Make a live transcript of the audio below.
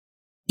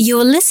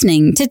You're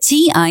listening to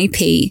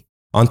TIP.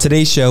 On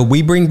today's show,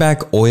 we bring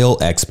back oil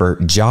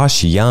expert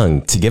Josh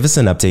Young to give us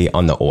an update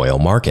on the oil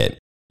market.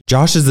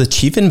 Josh is the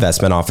Chief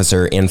Investment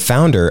Officer and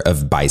founder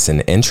of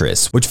Bison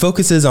Interests, which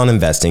focuses on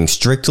investing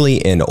strictly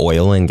in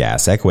oil and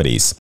gas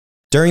equities.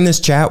 During this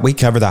chat, we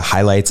cover the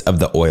highlights of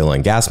the oil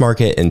and gas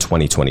market in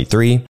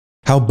 2023,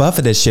 how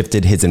Buffett has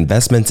shifted his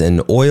investments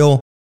in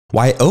oil,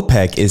 why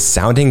OPEC is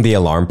sounding the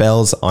alarm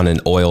bells on an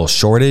oil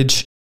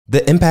shortage,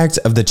 the impact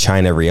of the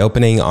China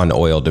reopening on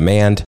oil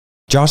demand,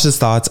 Josh's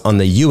thoughts on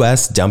the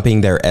US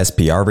dumping their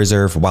SPR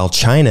reserve while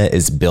China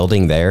is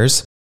building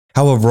theirs,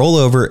 how a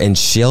rollover in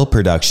shale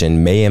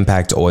production may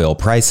impact oil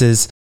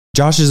prices,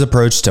 Josh's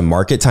approach to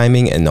market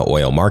timing in the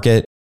oil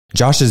market,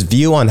 Josh's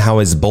view on how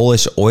his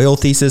bullish oil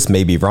thesis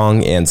may be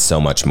wrong, and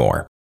so much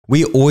more.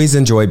 We always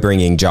enjoy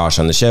bringing Josh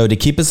on the show to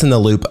keep us in the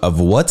loop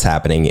of what's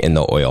happening in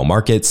the oil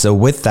market. So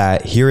with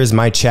that, here is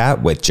my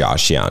chat with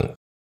Josh Young.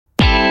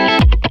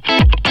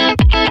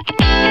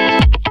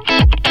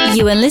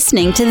 You are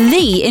listening to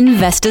The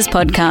Investors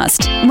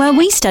Podcast, where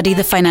we study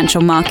the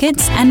financial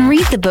markets and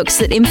read the books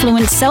that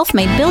influence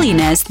self-made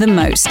billionaires the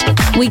most.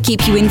 We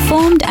keep you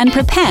informed and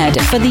prepared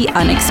for the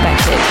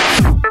unexpected.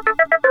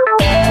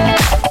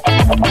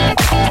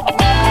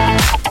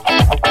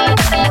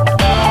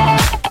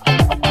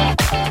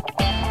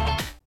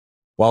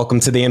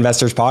 Welcome to the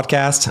Investors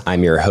Podcast.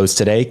 I'm your host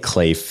today,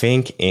 Clay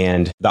Fink,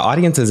 and the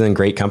audience is in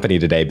great company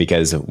today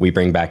because we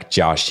bring back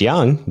Josh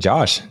Young.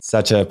 Josh,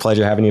 such a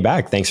pleasure having you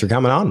back. Thanks for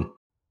coming on.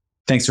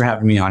 Thanks for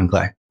having me on,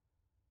 Clay.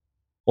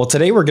 Well,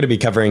 today we're going to be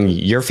covering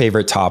your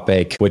favorite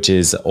topic, which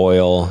is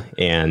oil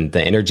and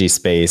the energy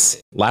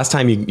space. Last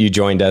time you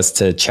joined us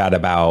to chat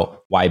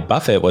about why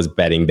Buffett was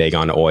betting big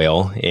on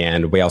oil.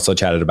 And we also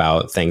chatted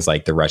about things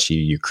like the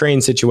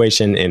Russia-Ukraine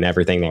situation and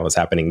everything that was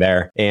happening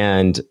there.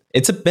 And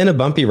it's been a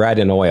bumpy ride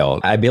in oil.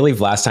 I believe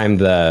last time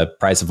the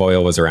price of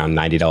oil was around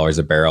 $90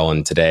 a barrel.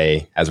 And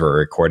today, as we're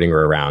recording,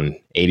 we're around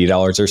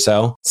 $80 or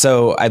so.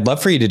 So I'd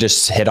love for you to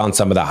just hit on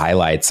some of the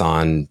highlights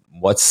on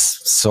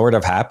what's sort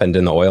of happened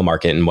in the oil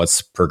market and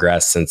what's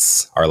progressed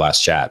since our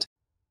last chat.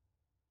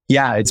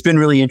 Yeah, it's been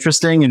really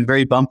interesting and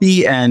very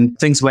bumpy, and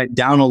things went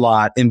down a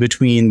lot in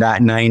between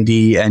that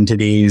 90 and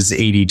today's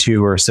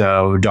 82 or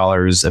so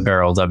dollars a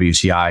barrel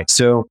WTI.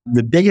 So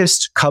the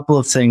biggest couple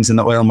of things in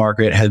the oil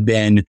market have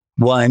been,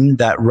 one,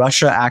 that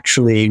Russia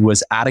actually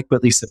was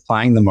adequately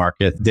supplying the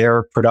market.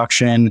 Their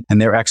production and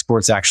their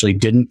exports actually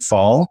didn't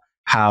fall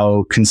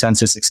how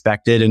consensus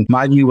expected. And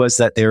my view was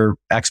that their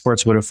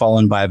exports would have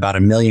fallen by about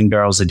 1 million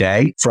barrels a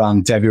day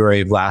from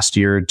February of last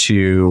year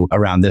to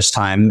around this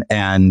time.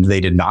 And they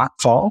did not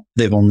fall.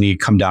 They've only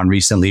come down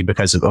recently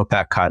because of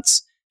OPEC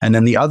cuts. And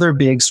then the other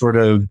big sort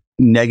of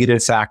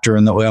negative factor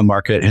in the oil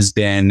market has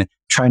been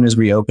China's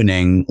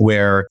reopening,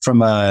 where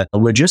from a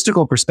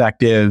logistical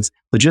perspective,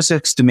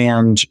 logistics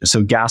demand,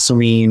 so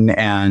gasoline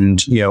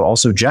and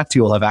also jet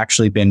fuel have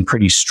actually been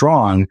pretty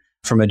strong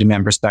from a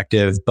demand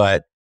perspective,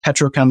 but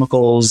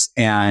petrochemicals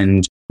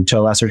and to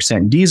a lesser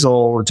extent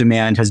diesel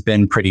demand has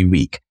been pretty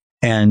weak.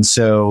 And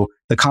so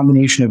the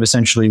combination of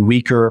essentially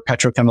weaker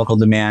petrochemical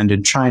demand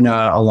in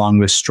China, along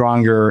with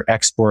stronger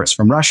exports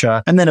from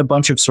Russia, and then a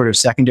bunch of sort of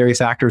secondary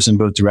factors in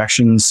both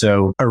directions.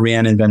 So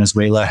Iran and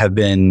Venezuela have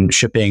been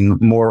shipping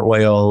more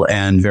oil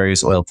and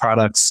various oil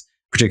products.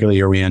 Particularly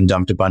Iran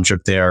dumped a bunch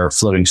of their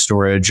floating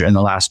storage in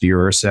the last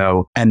year or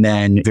so. And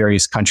then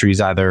various countries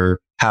either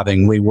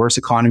having way worse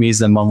economies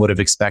than one would have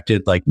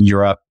expected, like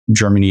Europe.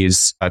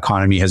 Germany's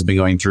economy has been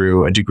going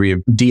through a degree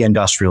of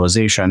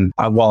deindustrialization,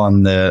 while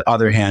on the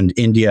other hand,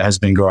 India has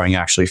been growing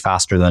actually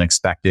faster than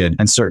expected,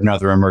 and certain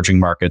other emerging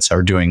markets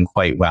are doing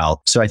quite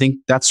well. So I think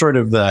that's sort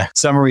of the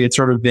summary. It's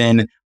sort of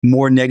been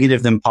more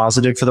negative than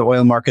positive for the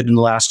oil market in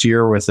the last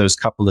year, with those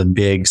couple of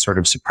big sort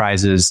of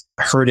surprises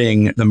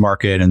hurting the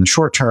market in the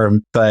short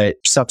term. But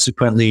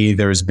subsequently,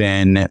 there's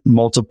been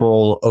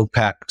multiple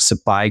OPEC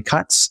supply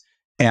cuts.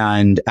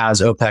 And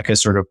as OPEC has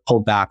sort of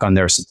pulled back on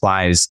their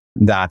supplies,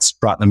 that's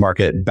brought the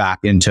market back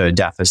into a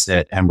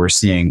deficit. And we're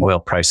seeing oil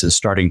prices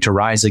starting to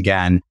rise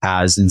again,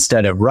 as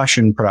instead of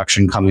Russian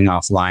production coming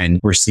offline,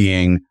 we're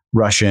seeing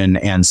Russian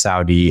and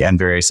Saudi and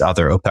various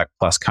other OPEC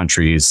plus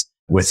countries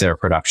with their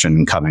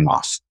production coming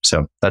off.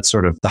 So that's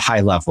sort of the high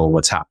level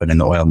what's happened in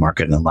the oil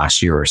market in the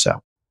last year or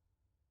so.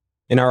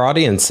 And our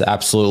audience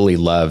absolutely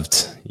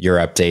loved your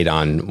update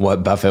on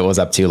what Buffett was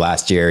up to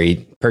last year.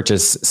 He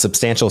purchased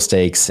substantial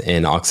stakes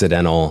in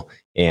Occidental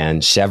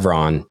and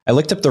Chevron. I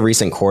looked up the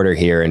recent quarter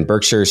here, and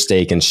Berkshire's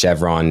stake in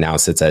Chevron now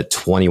sits at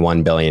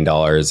 $21 billion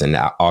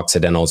and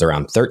Occidental's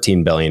around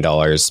 $13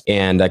 billion.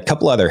 And a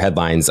couple other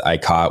headlines I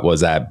caught was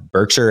that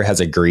Berkshire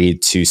has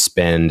agreed to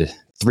spend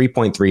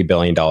 $3.3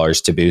 billion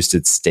to boost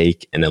its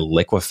stake in a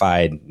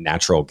liquefied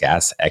natural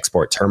gas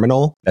export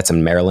terminal that's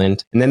in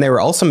Maryland. And then they were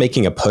also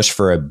making a push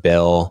for a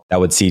bill that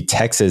would see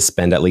Texas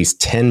spend at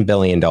least $10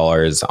 billion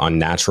on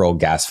natural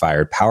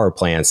gas-fired power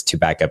plants to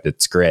back up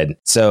its grid.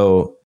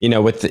 So,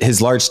 with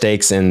his large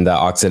stakes in the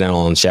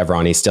Occidental and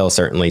Chevron, he's still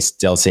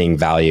seeing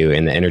value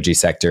in the energy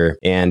sector.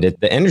 And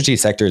the energy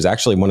sector is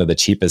actually one of the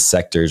cheapest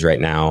sectors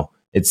right now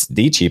it's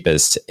the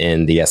cheapest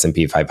in the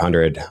S&P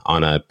 500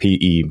 on a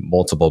PE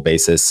multiple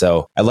basis.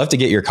 So I'd love to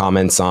get your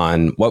comments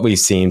on what we've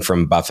seen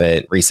from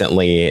Buffett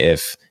recently,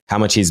 if how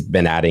much he's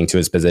been adding to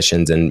his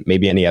positions, and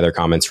maybe any other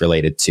comments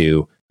related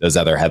to those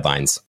other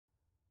headlines.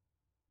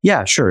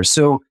 Yeah, sure.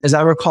 So as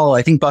I recall,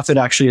 I think Buffett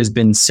actually has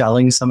been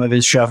selling some of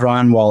his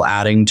Chevron while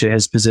adding to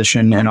his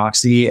position in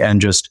Oxy,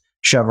 and just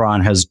Chevron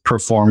has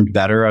performed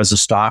better as a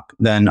stock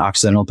than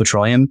Occidental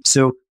Petroleum.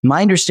 So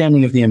my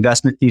understanding of the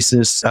investment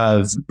thesis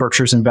of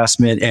Berkshire's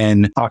investment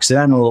in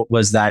Occidental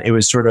was that it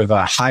was sort of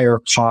a higher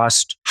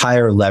cost,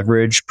 higher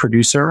leverage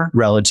producer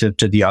relative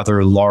to the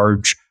other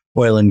large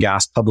oil and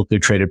gas publicly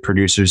traded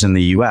producers in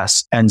the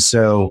US. And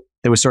so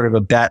it was sort of a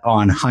bet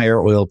on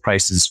higher oil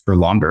prices for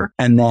longer.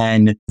 And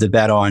then the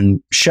bet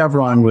on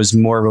Chevron was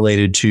more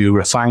related to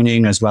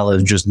refining, as well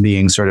as just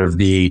being sort of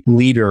the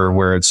leader,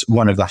 where it's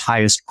one of the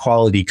highest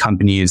quality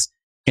companies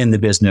in the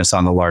business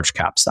on the large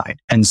cap side.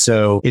 And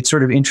so it's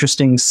sort of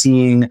interesting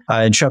seeing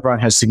Chevron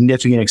has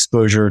significant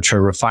exposure to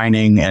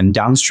refining and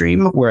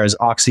downstream, whereas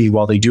Oxy,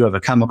 while they do have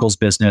a chemicals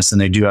business and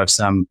they do have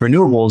some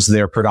renewables,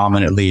 they're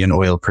predominantly an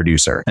oil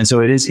producer. And so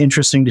it is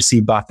interesting to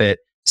see Buffett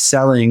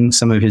selling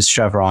some of his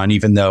Chevron,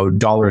 even though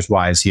dollars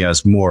wise he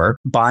has more,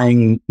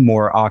 buying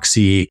more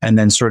Oxy, and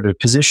then sort of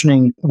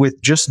positioning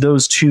with just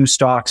those two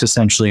stocks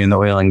essentially in the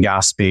oil and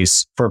gas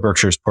space for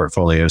Berkshire's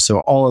portfolio.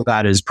 So all of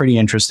that is pretty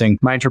interesting.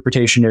 My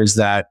interpretation is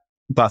that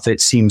Buffett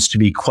seems to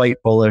be quite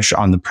bullish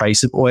on the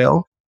price of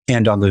oil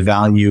and on the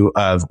value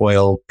of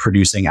oil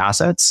producing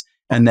assets,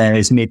 and then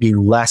is maybe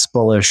less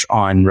bullish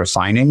on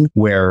refining,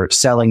 where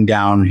selling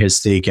down his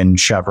stake in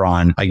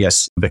Chevron, I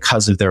guess,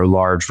 because of their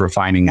large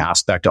refining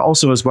aspect,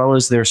 also as well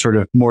as their sort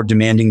of more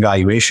demanding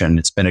valuation.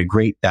 It's been a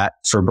great bet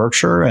for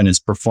Berkshire and it's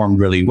performed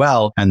really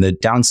well. And the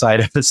downside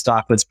of the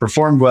stock that's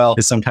performed well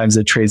is sometimes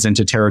it trades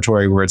into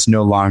territory where it's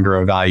no longer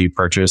a value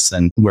purchase,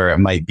 and where it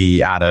might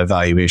be at a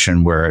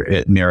valuation where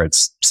it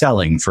merits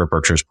selling for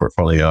Berkshire's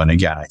portfolio. And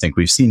again, I think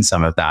we've seen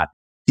some of that.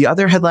 The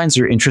other headlines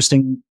are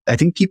interesting. I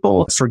think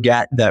people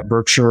forget that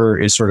Berkshire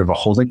is sort of a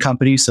holding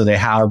company. So they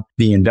have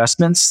the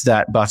investments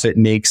that Buffett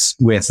makes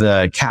with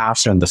the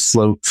cash and the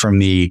float from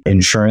the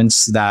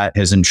insurance that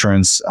his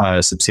insurance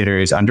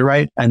subsidiaries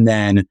underwrite. And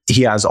then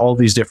he has all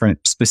these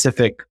different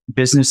specific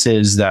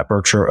businesses that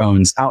Berkshire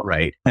owns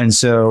outright. And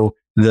so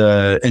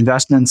the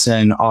investments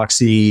in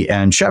Oxy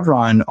and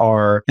Chevron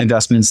are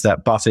investments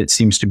that Buffett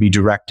seems to be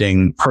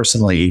directing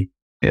personally,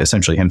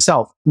 essentially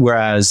himself,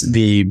 whereas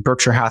the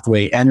Berkshire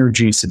Hathaway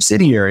Energy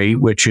subsidiary,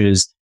 which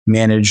is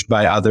managed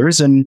by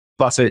others, and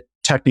Buffett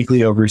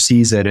technically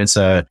oversees it, it's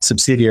a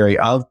subsidiary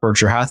of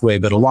Berkshire Hathaway,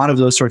 but a lot of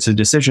those sorts of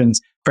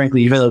decisions,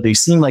 frankly, even though they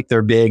seem like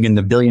they're big in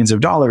the billions of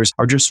dollars,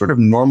 are just sort of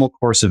normal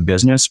course of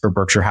business for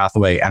Berkshire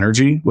Hathaway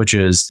Energy, which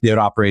is, it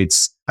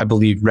operates, I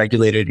believe,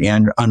 regulated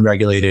and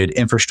unregulated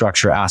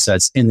infrastructure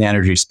assets in the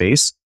energy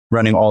space,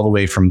 running all the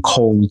way from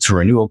coal to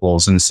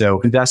renewables. And so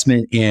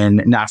investment in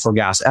natural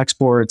gas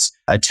exports,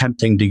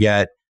 attempting to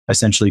get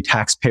essentially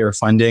taxpayer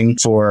funding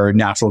for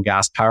natural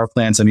gas power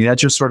plants. I mean,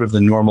 that's just sort of the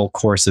normal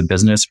course of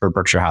business for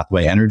Berkshire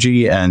Hathaway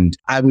Energy. And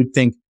I would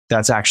think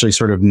that's actually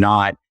sort of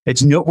not,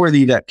 it's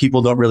noteworthy that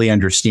people don't really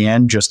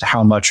understand just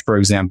how much, for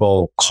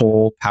example,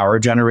 coal power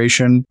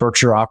generation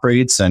Berkshire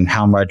operates and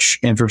how much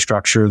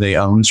infrastructure they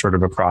own sort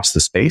of across the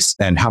space,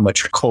 and how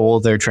much coal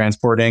they're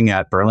transporting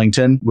at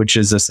Burlington, which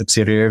is a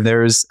subsidiary of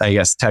theirs. I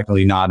guess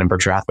technically not in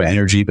Berkshire Hathaway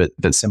Energy, but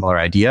similar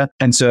idea.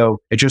 And so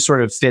it just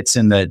sort of fits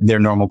in their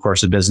normal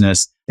course of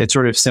business. It's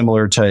sort of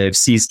similar to if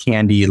See's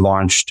Candy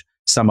launched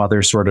some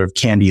other sort of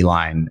candy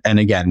line. And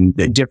again,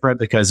 different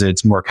because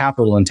it's more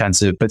capital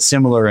intensive, but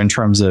similar in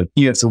terms of,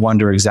 you have to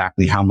wonder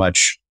exactly how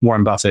much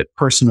Warren Buffett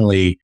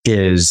personally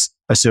is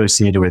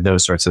associated with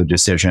those sorts of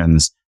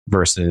decisions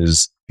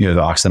versus, the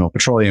Occidental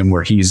Petroleum,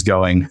 where he's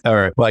going,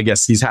 or well, I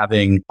guess he's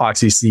having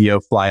Oxy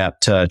CEO fly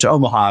up to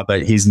Omaha,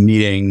 but he's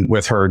meeting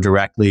with her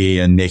directly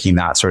and making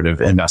that sort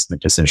of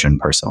investment decision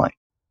personally.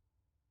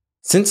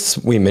 Since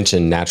we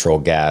mentioned natural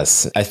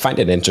gas, I find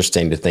it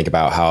interesting to think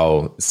about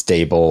how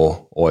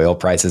stable oil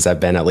prices have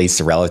been, at least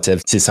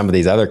relative to some of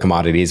these other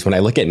commodities. When I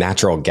look at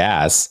natural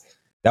gas,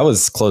 that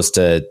was close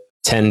to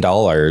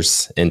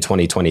 $10 in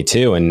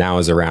 2022 and now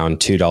is around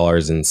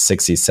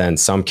 $2.60.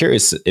 So I'm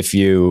curious if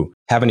you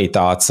have any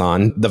thoughts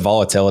on the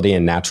volatility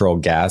in natural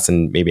gas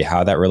and maybe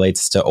how that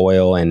relates to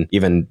oil and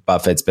even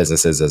Buffett's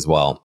businesses as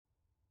well.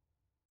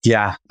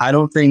 Yeah, I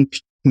don't think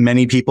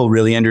many people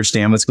really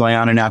understand what's going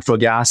on in natural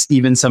gas.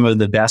 Even some of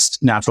the best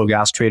natural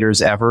gas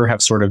traders ever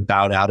have sort of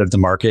bowed out of the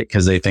market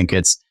because they think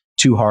it's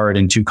too hard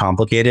and too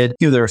complicated.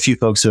 There are a few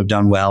folks who have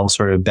done well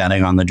sort of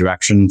betting on the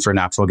direction for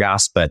natural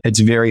gas, but it's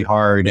very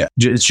hard.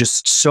 It's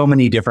just so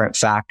many different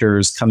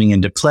factors coming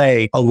into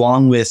play,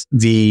 along with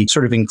the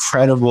sort of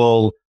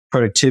incredible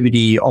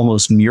productivity,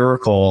 almost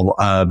miracle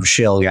of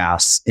shale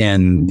gas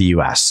in the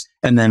US.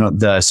 And then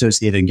the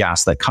associated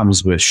gas that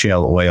comes with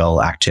shale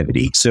oil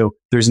activity. So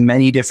there's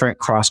many different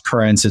cross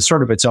currents. It's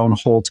sort of its own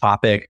whole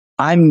topic.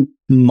 I'm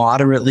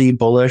moderately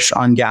bullish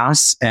on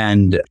gas,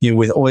 and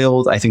with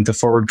oil, I think the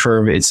forward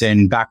curve, it's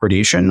in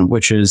backwardation,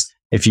 which is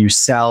if you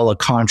sell a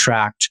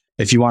contract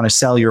if you want to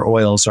sell your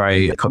oil,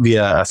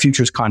 via a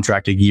futures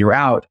contract a year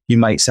out, you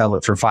might sell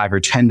it for $5 or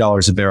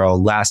 $10 a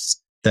barrel less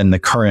than the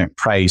current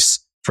price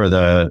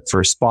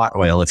for spot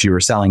oil if you were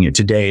selling it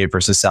today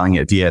versus selling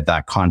it via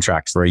that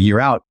contract for a year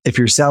out. If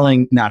you're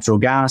selling natural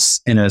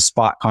gas in a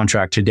spot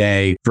contract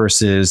today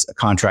versus a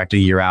contract a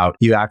year out,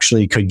 you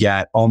actually could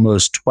get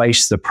almost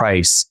twice the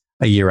price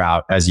a year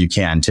out as you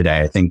can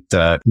today. I think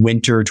the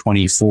winter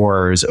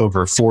 24 is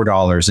over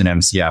 $4 an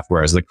MCF,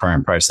 whereas the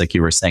current price, like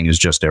you were saying, is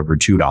just over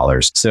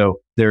 $2. So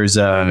there's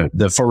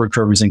the forward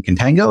curve is in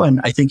contango.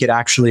 And I think it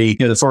actually,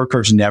 the forward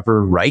curve's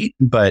never right,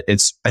 but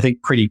it's, I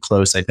think, pretty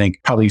close. I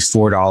think probably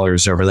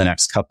 $4 over the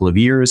next couple of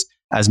years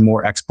as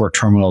more export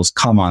terminals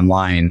come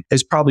online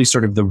is probably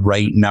sort of the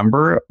right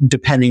number,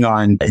 depending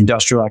on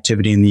industrial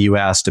activity in the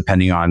US,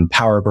 depending on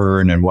power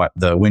burn and what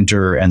the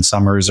winter and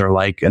summers are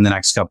like in the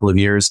next couple of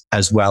years,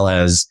 as well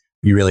as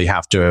you really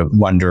have to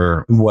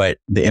wonder what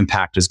the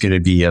impact is going to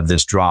be of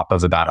this drop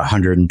of about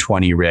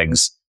 120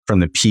 rigs from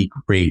the peak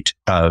rate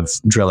of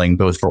drilling,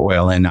 both for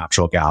oil and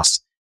natural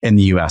gas in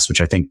the US, which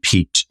I think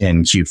peaked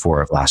in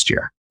Q4 of last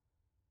year.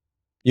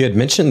 You had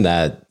mentioned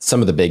that some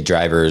of the big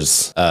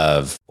drivers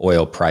of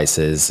oil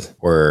prices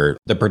were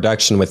the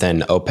production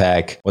within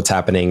OPEC, what's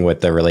happening with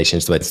the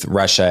relations with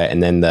Russia,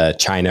 and then the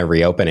China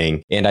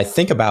reopening. And I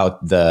think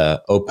about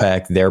the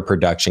OPEC, their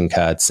production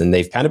cuts, and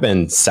they've kind of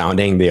been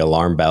sounding the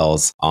alarm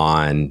bells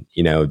on,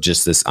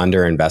 just this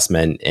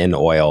underinvestment in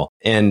oil.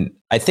 And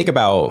I think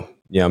about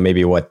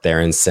maybe what their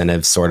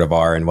incentives sort of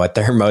are and what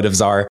their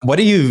motives are. What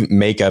do you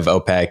make of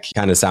OPEC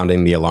kind of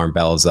sounding the alarm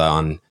bells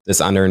on this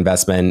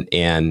underinvestment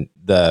and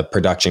the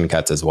production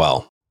cuts as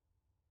well?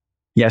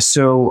 Yeah,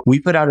 so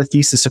we put out a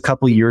thesis a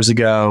couple of years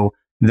ago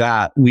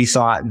that we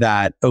thought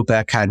that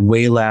OPEC had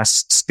way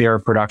less spare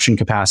production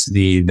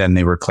capacity than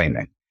they were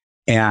claiming.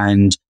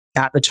 And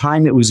at the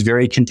time, it was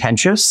very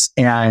contentious,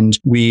 and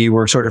we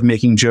were sort of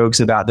making jokes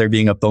about there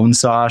being a bone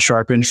saw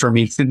sharpened for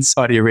me in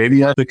Saudi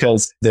Arabia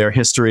because their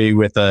history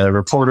with a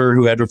reporter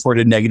who had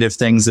reported negative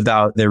things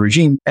about their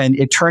regime. And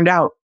it turned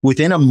out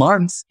within a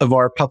month of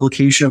our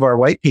publication of our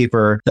white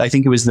paper, I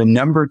think it was the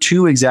number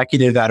 2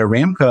 executive at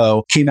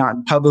Aramco came out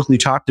and publicly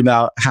talked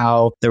about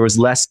how there was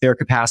less spare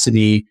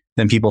capacity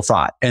than people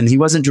thought. And he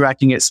wasn't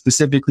directing it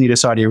specifically to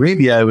Saudi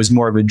Arabia. It was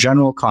more of a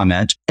general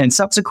comment. And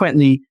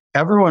subsequently,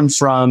 everyone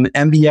from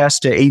MBS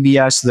to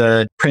ABS,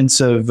 the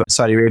Prince of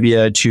Saudi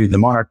Arabia, to the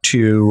monarch,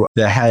 to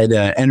the head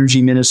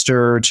energy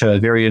minister, to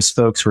various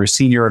folks who are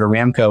senior at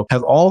Aramco,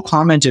 have all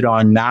commented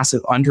on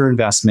massive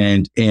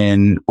underinvestment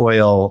in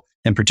oil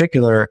in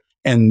particular,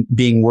 and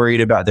being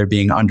worried about there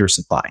being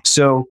undersupply.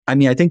 So,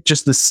 I think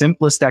just the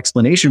simplest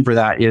explanation for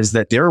that is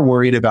that they're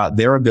worried about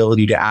their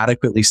ability to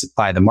adequately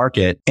supply the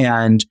market.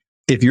 And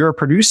if you're a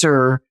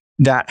producer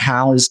that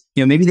has,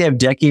 maybe they have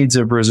decades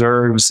of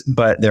reserves,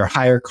 but they're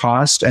higher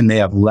cost and they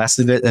have less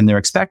of it than they're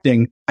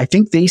expecting, I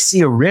think they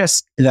see a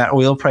risk that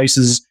oil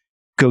prices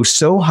go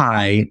so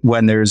high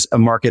when there's a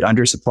market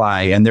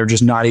undersupply and they're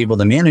just not able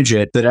to manage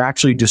it, that it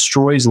actually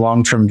destroys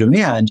long-term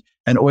demand.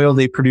 And oil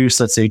they produce,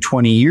 let's say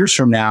 20 years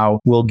from now,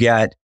 will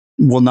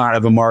not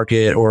have a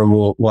market, or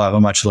will have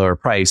a much lower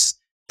price.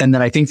 And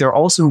then I think they're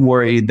also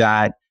worried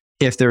that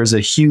if there's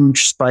a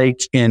huge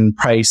spike in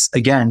price,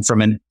 again,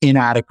 from an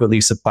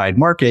inadequately supplied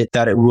market,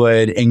 that it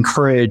would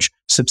encourage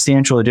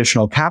substantial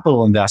additional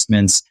capital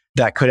investments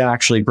that could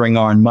actually bring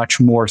on much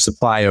more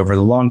supply over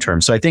the long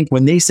term. So I think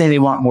when they say they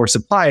want more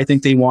supply, I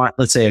think they want,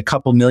 let's say, a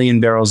couple million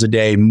barrels a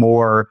day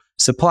more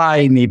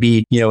supply,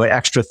 maybe, an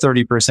extra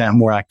 30%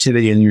 more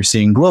activity than you're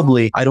seeing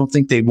globally. I don't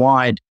think they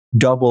want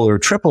double or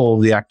triple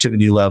the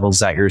activity levels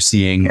that you're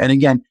seeing. And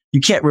again, you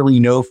can't really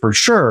know for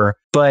sure,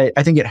 but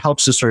I think it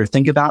helps to sort of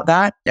think about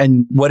that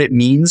and what it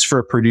means for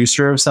a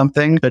producer of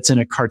something that's in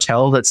a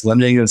cartel that's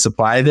limiting the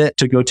supply of it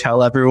to go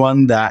tell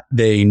everyone that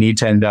they need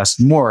to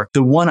invest more.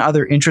 The one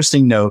other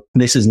interesting note,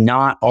 this is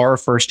not our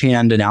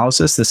firsthand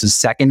analysis, this is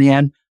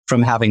secondhand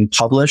from having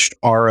published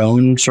our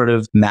own sort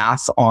of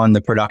math on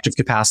the productive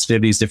capacity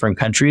of these different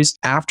countries.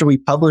 After we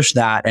published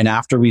that and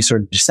after we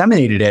sort of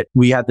disseminated it,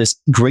 we had this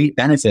great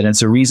benefit. And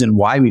it's a reason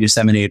why we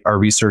disseminate our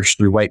research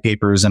through white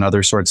papers and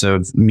other sorts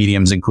of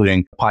mediums,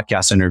 including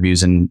podcast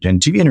interviews and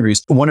TV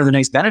interviews. One of the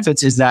nice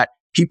benefits is that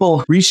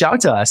people reach out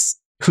to us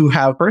who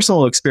have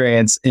personal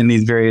experience in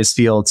these various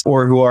fields,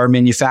 or who are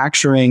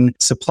manufacturing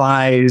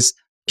supplies,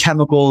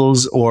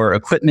 chemicals, or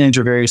equipment,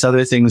 or various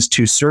other things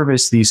to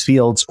service these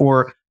fields,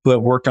 or who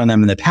have worked on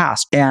them in the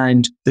past.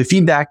 And the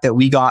feedback that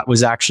we got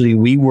was actually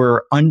we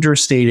were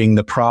understating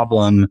the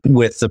problem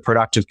with the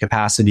productive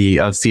capacity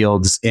of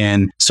fields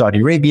in Saudi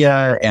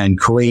Arabia and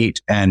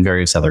Kuwait and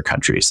various other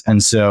countries.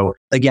 And so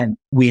again,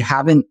 we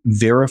haven't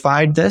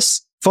verified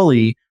this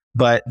fully,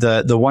 but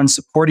the one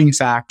supporting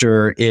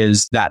factor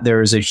is that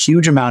there is a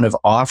huge amount of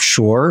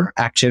offshore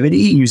activity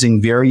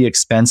using very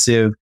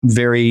expensive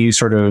very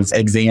sort of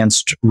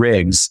advanced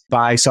rigs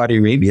by Saudi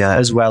Arabia,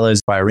 as well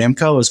as by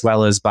Aramco, as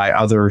well as by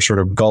other sort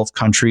of Gulf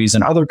countries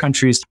and other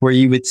countries where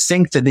you would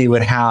think that they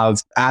would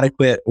have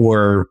adequate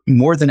or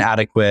more than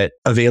adequate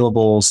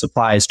available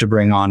supplies to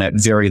bring on at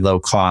very low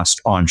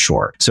cost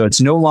onshore. So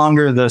it's no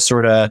longer the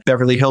sort of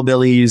Beverly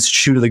Hillbillies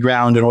shoot to the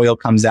ground and oil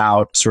comes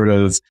out sort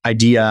of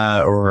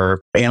idea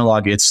or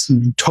analog. It's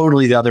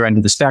totally the other end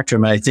of the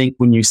spectrum. And I think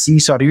when you see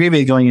Saudi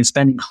Arabia going and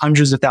spending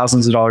hundreds of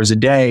thousands of dollars a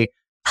day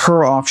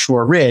per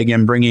offshore rig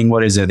and bringing,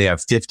 what is it? They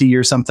have 50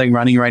 or something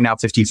running right now,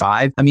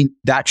 55. I mean,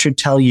 that should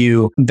tell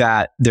you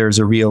that there's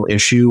a real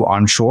issue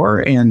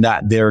onshore and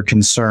that they're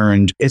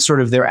concerned. It's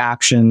sort of their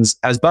actions.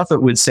 As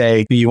Buffett would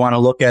say, you want to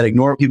look at,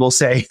 ignore what people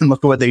say and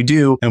look at what they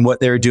do. And what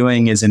they're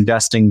doing is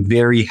investing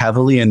very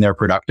heavily in their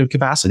productive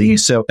capacity.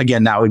 So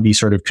again, that would be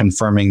sort of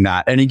confirming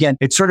that. And again,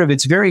 it's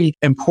very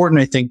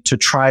important, I think, to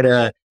try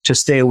to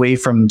stay away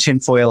from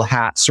tinfoil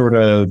hat sort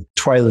of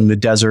Twilight in the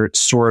desert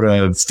sort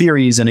of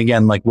theories. And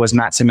again, like, was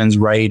Matt Simmons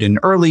right and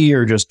early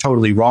or just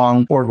totally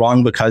wrong, or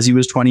wrong because he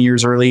was 20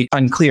 years early?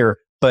 Unclear.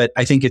 But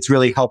I think it's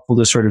really helpful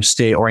to sort of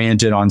stay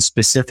oriented on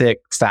specific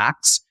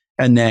facts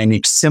and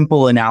then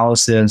simple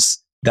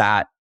analysis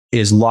that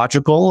is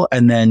logical,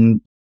 and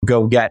then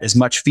go get as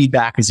much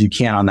feedback as you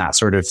can on that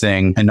sort of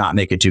thing and not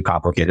make it too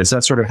complicated. So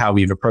that's sort of how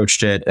we've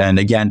approached it. And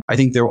again, I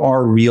think there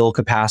are real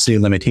capacity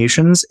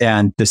limitations,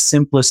 and the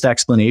simplest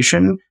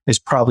explanation is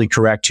probably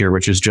correct here,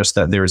 which is just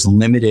that there's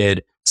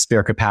limited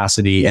spare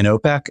capacity in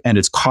OPEC and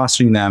it's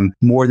costing them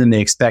more than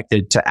they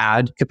expected to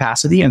add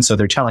capacity. And so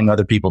they're telling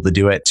other people to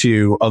do it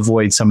to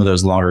avoid some of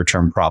those longer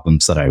term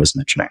problems that I was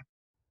mentioning.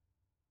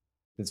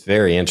 It's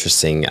very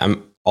interesting.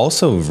 I'm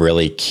also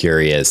really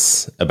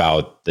curious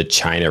about the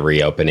China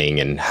reopening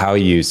and how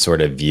you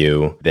sort of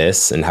view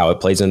this and how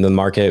it plays into the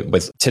market.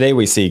 With today,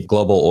 we see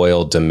global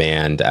oil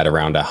demand at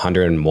around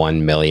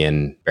 101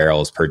 million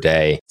barrels per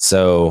day.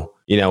 So,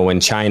 when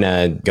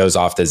China goes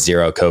off the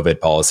zero COVID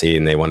policy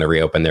and they want to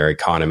reopen their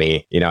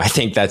economy, I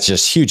think that's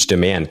just huge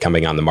demand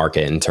coming on the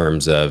market in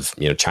terms of,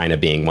 China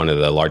being one of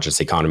the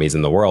largest economies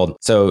in the world.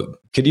 So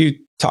could you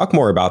talk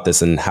more about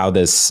this and how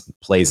this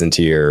plays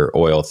into your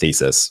oil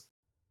thesis?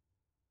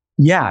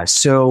 Yeah.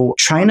 So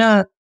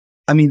China,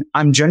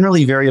 I'm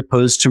generally very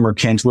opposed to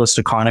mercantilist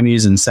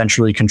economies and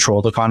centrally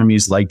controlled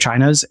economies like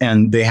China's,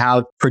 and they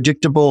have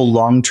predictable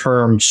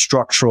long-term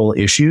structural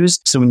issues.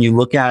 So when you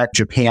look at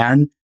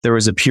Japan, there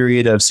was a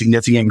period of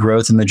significant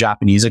growth in the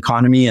Japanese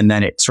economy, and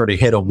then it sort of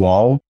hit a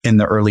wall in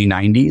the early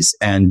 90s,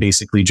 and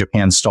basically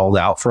Japan stalled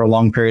out for a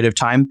long period of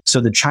time.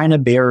 So the China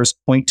bears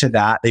point to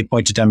that. They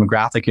point to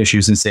demographic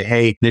issues and say,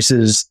 hey, this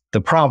is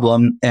the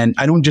problem. And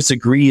I don't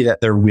disagree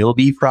that there will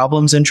be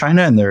problems in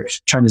China, and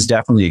China's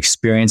definitely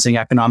experiencing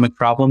economic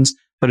problems.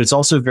 But it's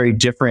also very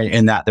different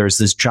in that there's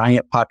this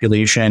giant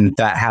population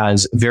that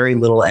has very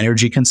little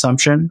energy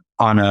consumption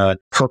on a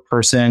per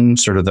person,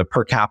 sort of the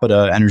per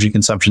capita energy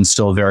consumption is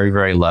still very,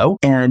 very low.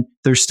 And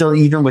there's still,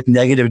 even with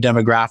negative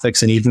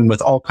demographics and even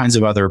with all kinds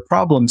of other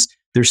problems,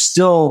 there's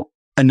still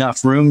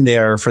enough room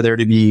there for there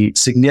to be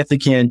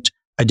significant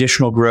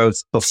additional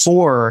growth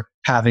before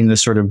having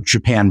this sort of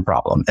Japan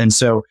problem. And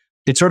so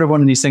it's sort of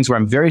one of these things where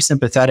I'm very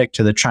sympathetic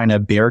to the China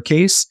bear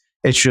case.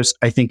 It's just,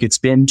 I think it's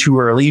been too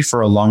early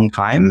for a long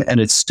time, and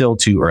it's still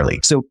too early.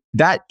 So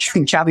that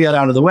caveat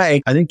out of the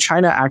way, I think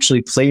China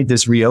actually played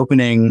this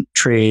reopening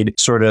trade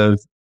sort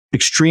of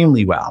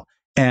extremely well.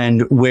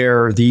 And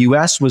where the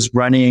US was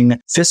running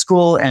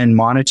fiscal and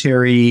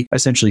monetary,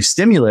 essentially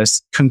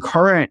stimulus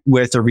concurrent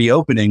with a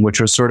reopening, which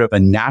was sort of a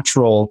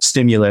natural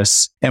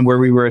stimulus, and where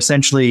we were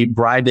essentially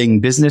bribing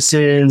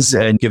businesses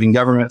and giving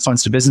government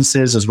funds to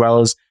businesses, as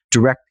well as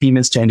direct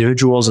payments to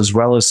individuals, as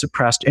well as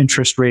suppressed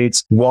interest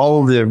rates.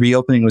 While the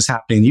reopening was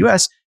happening in the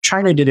US,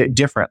 China did it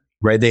differently,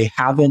 right? They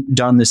haven't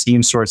done the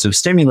same sorts of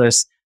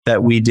stimulus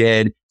that we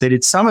did. They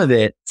did some of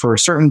it for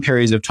certain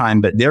periods of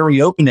time, but their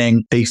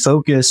reopening, they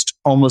focused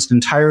almost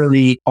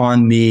entirely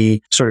on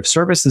the sort of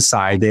services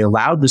side. They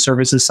allowed the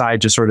services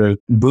side to sort of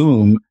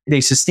boom.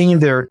 They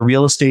sustained their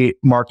real estate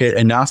market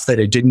enough that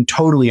it didn't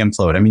totally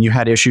implode. I mean, you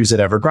had issues at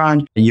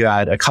Evergrande. You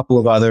had a couple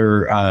of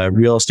other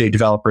real estate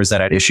developers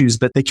that had issues,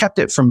 but they kept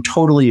it from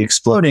totally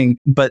exploding,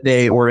 or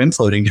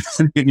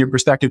imploding in your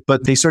perspective,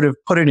 but they sort of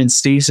put it in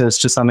stasis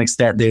to some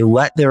extent. They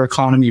let their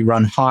economy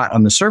run hot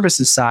on the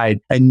services side.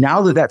 And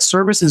now that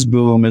services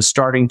boom is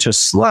starting to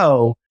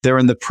slow, they're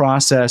in the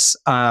process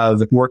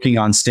of working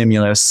on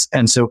stimulus.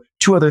 And so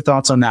 2 other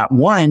thoughts on that.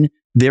 One,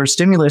 their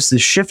stimulus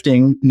is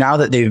shifting now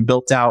that they've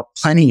built out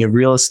plenty of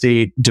real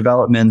estate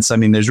developments. I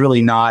mean, there's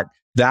really not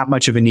that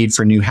much of a need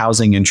for new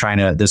housing in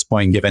China at this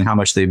point, given how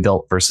much they've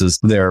built versus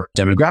their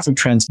demographic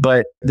trends.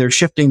 But they're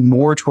shifting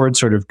more towards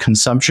sort of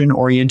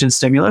consumption-oriented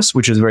stimulus,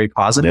 which is very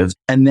positive.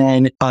 And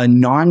then a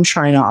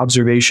non-China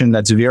observation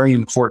that's very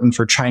important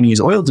for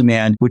Chinese oil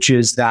demand, which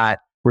is that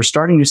we're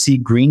starting to see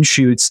green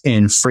shoots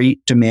in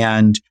freight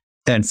demand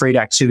and freight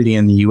activity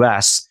in the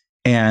US.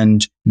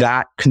 And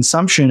that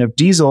consumption of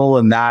diesel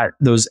and that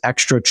those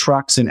extra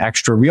trucks and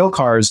extra real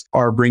cars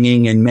are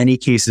bringing, in many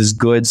cases,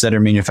 goods that are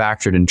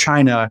manufactured in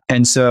China.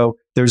 And so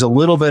there's a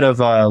little bit of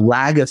a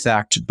lag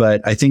effect,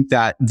 but I think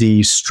that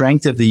the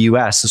strength of the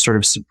US, the sort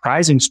of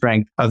surprising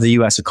strength of the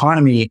US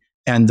economy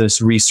and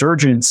this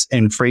resurgence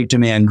in freight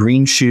demand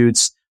green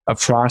shoots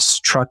across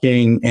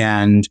trucking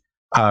and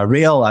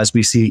rail, as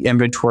we see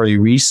inventory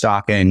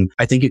restocking,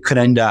 I think it could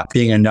end up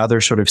being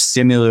another sort of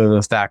stimulative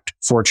effect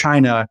for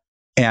China.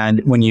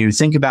 And when you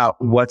think about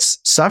what's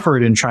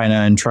suffered in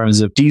China in terms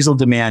of diesel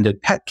demand and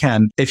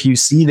petchem, if you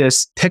see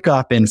this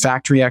pickup in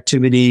factory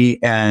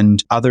activity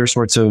and other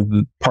sorts of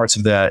parts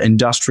of the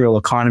industrial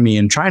economy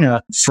in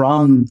China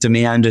from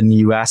demand in the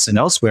US and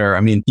elsewhere,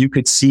 I mean, you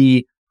could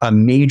see a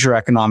major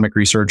economic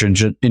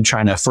resurgence in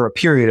China for a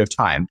period of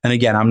time. And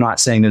again, I'm not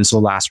saying this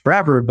will last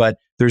forever, but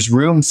there's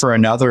room for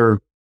another,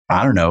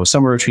 I don't know,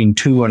 somewhere between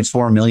 2 and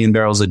 4 million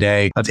barrels a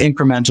day of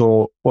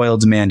incremental oil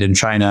demand in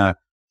China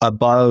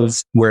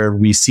above where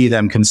we see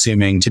them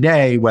consuming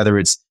today, whether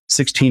it's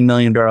 16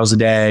 million barrels a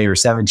day or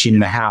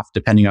 17.5,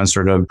 depending on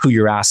sort of who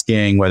you're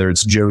asking, whether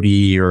it's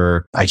Jody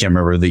or I can't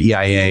remember, the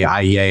EIA,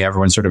 IEA,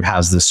 everyone sort of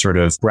has this sort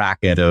of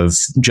bracket of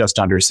just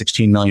under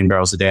 16 million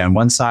barrels a day on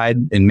one side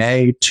in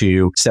May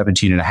to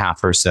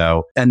 17.5 or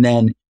so. And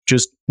then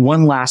just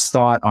one last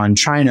thought on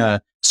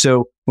China.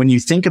 So when you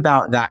think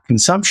about that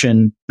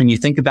consumption, when you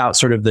think about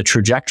sort of the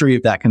trajectory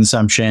of that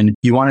consumption,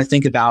 you want to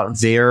think about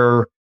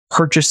their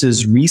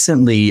purchases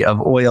recently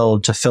of oil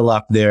to fill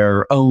up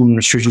their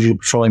own strategic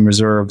petroleum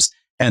reserves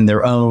and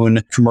their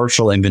own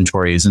commercial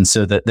inventories. And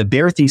so the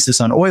bear thesis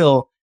on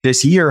oil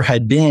this year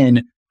had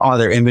been,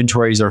 their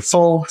inventories are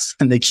full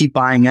and they keep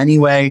buying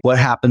anyway. What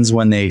happens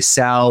when they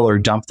sell or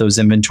dump those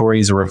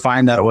inventories or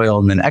refine that oil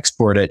and then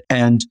export it?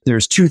 And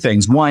there's two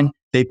things. One,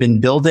 they've been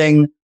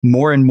building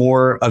more and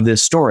more of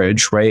this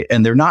storage, right?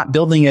 And they're not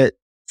building it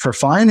for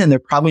fun, and they're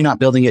probably not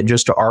building it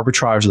just to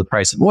arbitrage the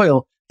price of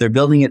oil. They're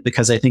building it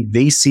because I think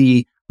they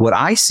see what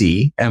I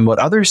see and what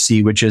others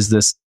see, which is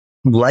this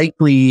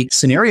likely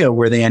scenario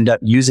where they end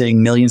up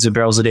using millions of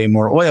barrels a day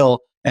more oil.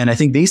 And I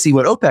think they see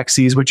what OPEC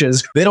sees, which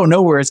is they don't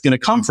know where it's going to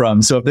come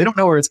from. So if they don't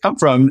know where it's come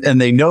from and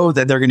they know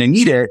that they're going to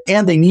need it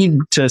and they need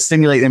to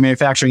stimulate their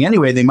manufacturing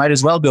anyway, they might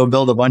as well go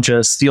build a bunch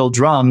of steel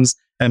drums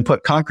and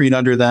put concrete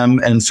under them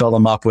and fill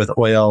them up with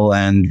oil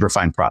and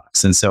refined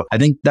products. And so I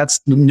think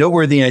that's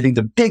noteworthy. And I think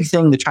the big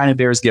thing the China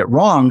bears get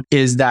wrong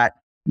is that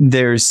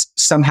there's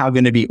somehow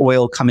going to be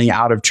oil coming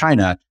out of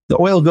China. The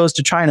oil goes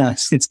to China.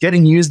 It's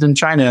getting used in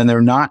China, and they're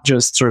not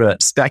just sort of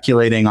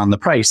speculating on the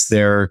price.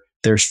 They're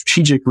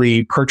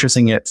strategically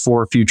purchasing it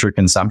for future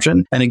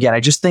consumption. And again,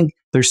 I just think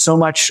there's so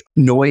much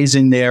noise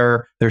in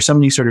there. There's so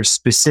many sort of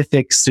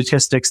specific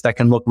statistics that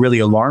can look really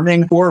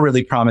alarming or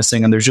really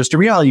promising. And there's just a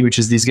reality, which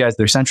is these guys,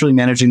 they're centrally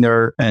managing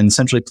and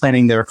centrally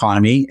planning their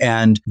economy,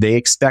 and they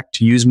expect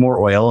to use more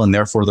oil, and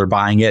therefore they're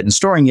buying it and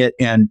storing it.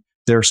 And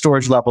their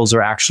storage levels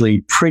are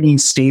actually pretty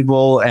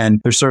stable, and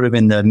they're sort of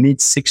in the mid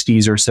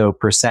 60s or so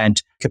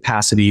 %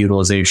 capacity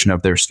utilization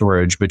of their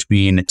storage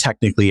between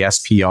technically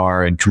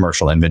SPR and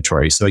commercial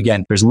inventory. So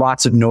again, there's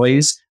lots of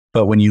noise,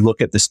 but when you look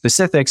at the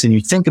specifics and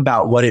you think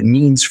about what it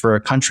means for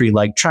a country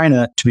like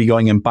China to be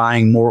going and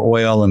buying more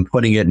oil and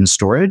putting it in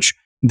storage,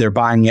 they're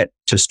buying it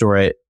to store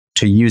it,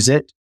 to use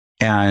it.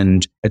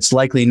 And it's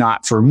likely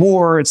not for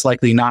more. It's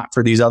likely not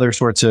for these other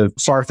sorts of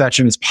far-fetched.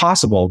 It's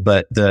possible,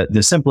 but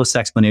the simplest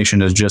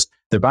explanation is just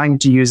they're buying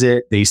to use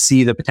it. They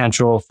see the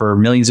potential for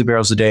millions of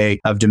barrels a day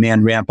of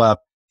demand ramp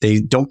up. They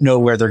don't know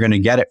where they're going to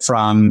get it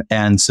from.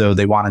 And so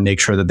they want to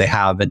make sure that they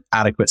have an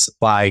adequate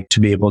supply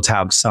to be able to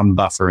have some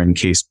buffer in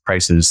case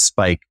prices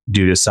spike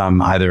due to some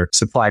either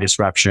supply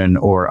disruption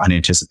or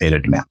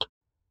unanticipated demand.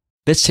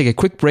 Let's take a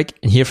quick break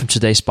and hear from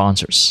today's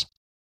sponsors.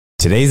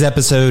 Today's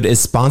episode is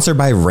sponsored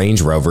by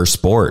Range Rover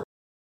Sport.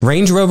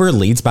 Range Rover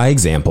leads by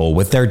example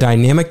with their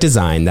dynamic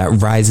design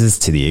that rises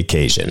to the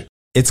occasion.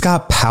 It's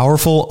got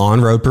powerful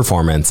on-road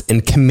performance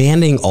and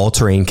commanding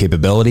all-terrain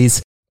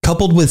capabilities,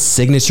 coupled with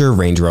signature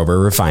Range Rover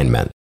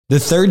refinement.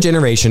 The third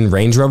generation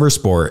Range Rover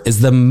Sport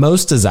is the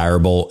most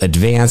desirable,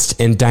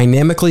 advanced, and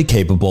dynamically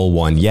capable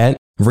one yet,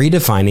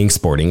 redefining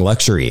sporting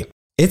luxury.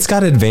 It's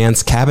got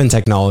advanced cabin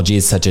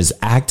technologies such as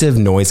active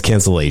noise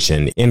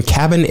cancellation and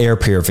cabin air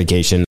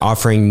purification,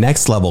 offering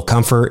next-level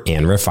comfort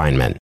and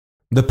refinement.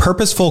 The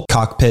purposeful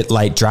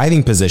cockpit-like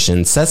driving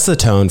position sets the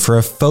tone for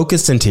a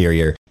focused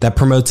interior that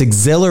promotes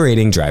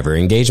exhilarating driver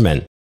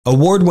engagement.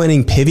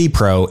 Award-winning Pivi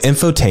Pro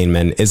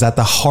infotainment is at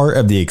the heart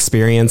of the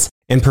experience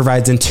and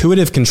provides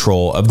intuitive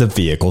control of the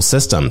vehicle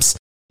systems.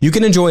 You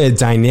can enjoy a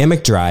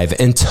dynamic drive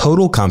and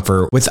total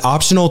comfort with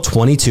optional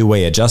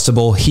 22-way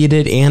adjustable,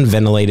 heated and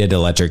ventilated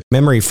electric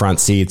memory front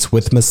seats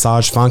with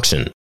massage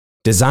function.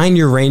 Design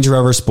your Range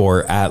Rover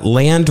Sport at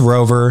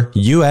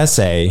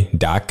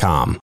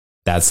LandRoverUSA.com.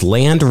 That's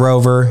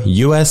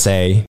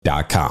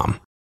LandRoverUSA.com.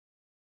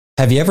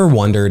 Have you ever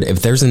wondered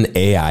if there's an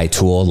AI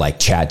tool like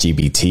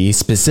ChatGPT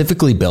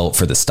specifically built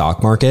for the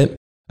stock market?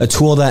 A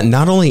tool that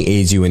not only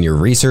aids you in your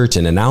research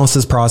and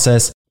analysis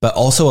process, but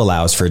also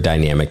allows for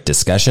dynamic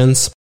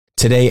discussions?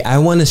 Today, I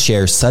want to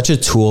share such a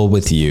tool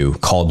with you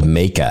called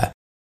Meka.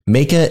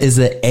 Meka is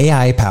an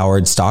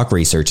AI-powered stock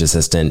research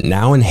assistant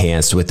now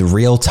enhanced with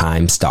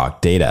real-time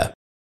stock data.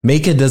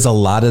 Meka does a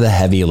lot of the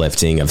heavy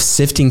lifting of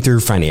sifting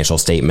through financial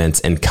statements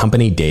and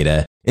company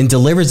data and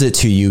delivers it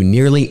to you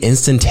nearly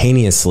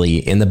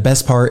instantaneously, and the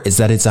best part is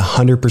that it's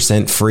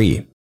 100%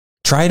 free.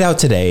 Try it out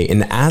today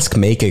and ask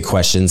Meka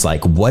questions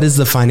like, what is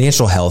the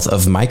financial health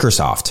of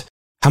Microsoft?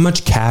 How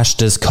much cash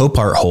does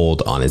Copart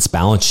hold on its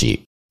balance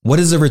sheet? What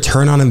is the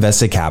return on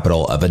invested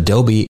capital of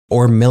Adobe,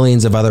 or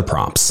millions of other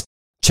prompts?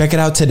 Check it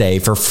out today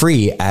for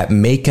free at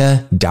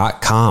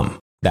Meka.com.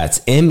 That's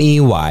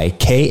MEYKA.com.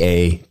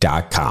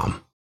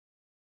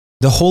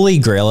 The Holy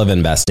Grail of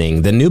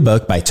Investing, the new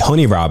book by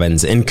Tony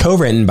Robbins and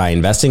co-written by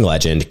investing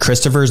legend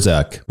Christopher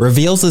Zook,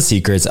 reveals the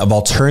secrets of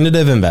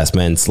alternative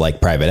investments like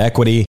private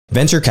equity,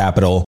 venture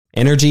capital,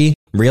 energy,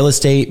 real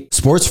estate,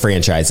 sports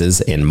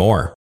franchises, and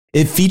more.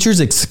 It features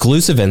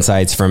exclusive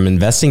insights from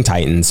investing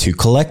titans who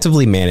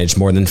collectively manage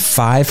more than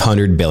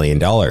 $500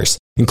 billion,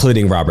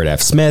 including Robert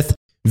F. Smith,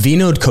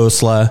 Vinod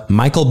Khosla,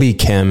 Michael B.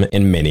 Kim,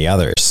 and many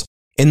others.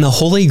 In the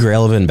Holy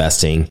Grail of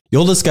Investing,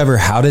 you'll discover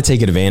how to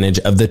take advantage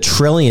of the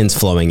trillions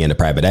flowing into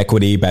private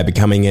equity by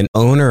becoming an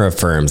owner of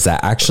firms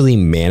that actually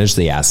manage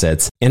the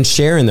assets and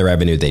share in the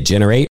revenue they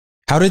generate,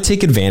 how to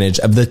take advantage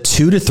of the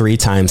 2 to 3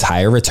 times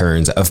higher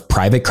returns of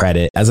private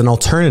credit as an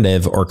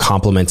alternative or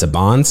complement to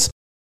bonds,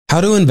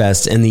 how to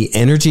invest in the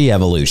energy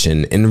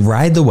evolution and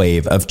ride the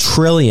wave of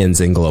trillions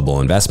in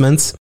global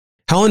investments,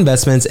 how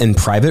investments in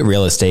private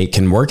real estate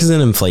can work as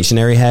an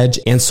inflationary hedge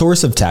and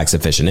source of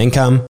tax-efficient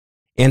income,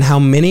 and how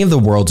many of the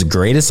world's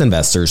greatest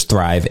investors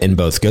thrive in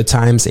both good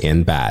times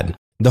and bad.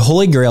 The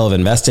Holy Grail of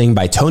Investing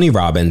by Tony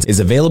Robbins is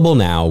available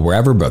now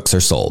wherever books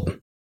are sold.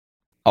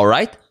 All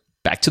right,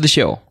 back to the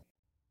show.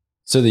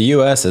 So the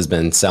U.S. has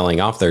been selling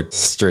off their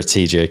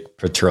strategic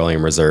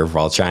petroleum reserve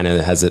while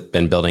China has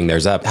been building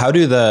theirs up. How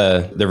do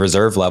the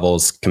reserve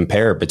levels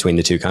compare between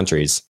the two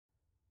countries?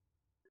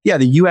 Yeah,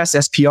 the US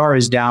SPR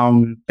is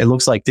down, it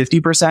looks like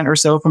 50% or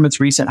so from its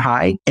recent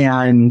high.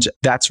 And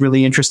that's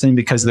really interesting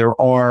because there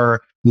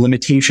are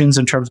limitations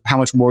in terms of how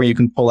much more you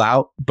can pull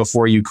out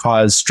before you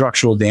cause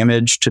structural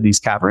damage to these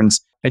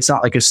caverns. It's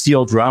not like a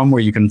steel drum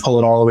where you can pull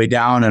it all the way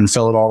down and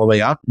fill it all the way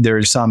up.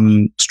 There's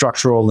some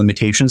structural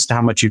limitations to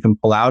how much you can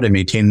pull out and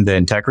maintain the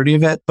integrity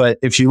of it. But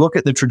if you look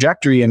at the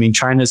trajectory, I mean,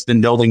 China's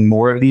been building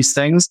more of these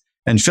things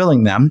and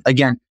filling them.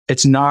 Again,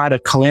 it's not a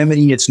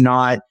calamity.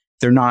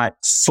 They're not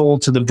full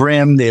to the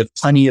brim. They have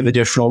plenty of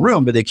additional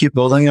room, but they keep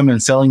building them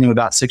and filling them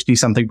about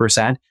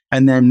 60-something%.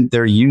 And then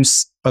their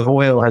use of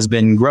oil has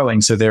been growing.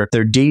 So their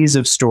days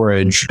of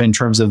storage in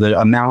terms of the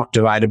amount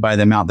divided by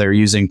the amount they're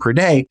using per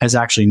day has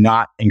actually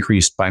not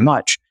increased by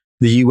much.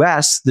 The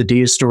US, the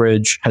days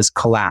storage has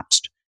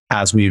collapsed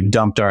as we've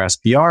dumped our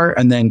SPR.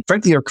 And then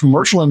frankly, our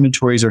commercial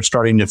inventories are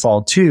starting to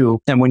fall too.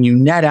 And when you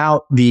net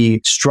out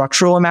the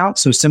structural amount,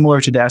 so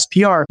similar to the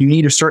SPR, you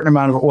need a certain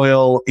amount of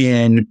oil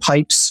in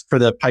pipes for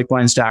the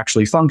pipelines to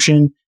actually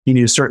function. You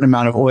need a certain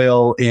amount of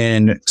oil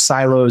in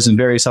silos and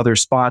various other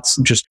spots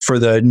just for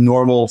the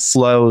normal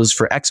flows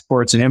for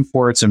exports and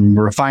imports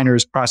and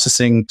refiners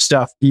processing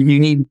stuff. You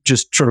need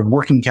just sort of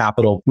working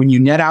capital. When you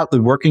net out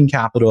the working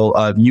capital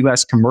of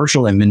US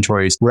commercial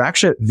inventories, we're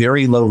actually at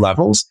very low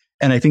levels.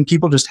 And I think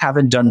people just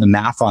haven't done the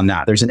math on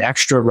that. There's an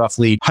extra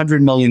roughly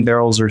 100 million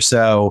barrels or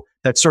so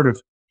that's sort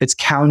of, it's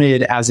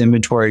counted as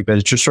inventory, but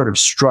it's just sort of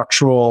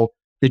structural.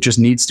 It just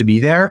needs to be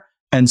there.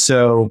 And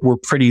so we're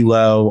pretty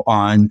low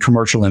on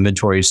commercial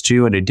inventories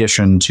too, in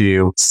addition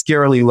to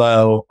scarily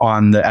low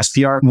on the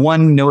SPR.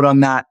 One note on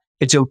that,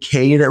 it's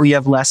okay that we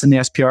have less in the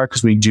SPR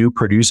because we do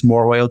produce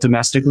more oil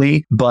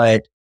domestically,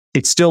 but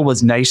it still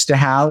was nice to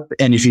have.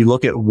 And if you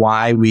look at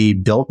why we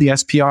built the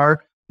SPR,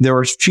 there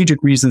are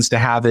strategic reasons to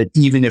have it,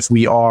 even if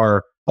we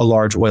are a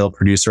large oil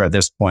producer at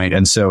this point.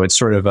 And so it's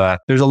sort of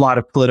there's a lot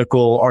of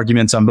political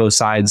arguments on both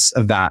sides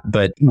of that,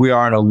 but we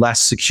are in a less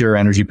secure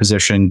energy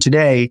position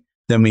today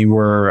than we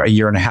were a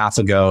year and a half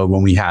ago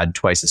when we had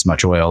twice as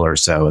much oil or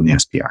so in the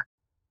SPR.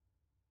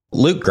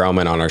 Luke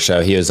Groman on our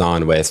show, he was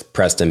on with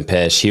Preston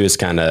Pish. He was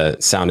kind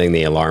of sounding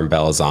the alarm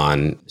bells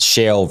on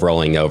shale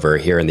rolling over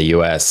here in the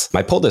U.S.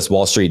 I pulled this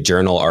Wall Street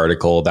Journal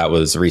article that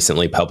was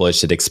recently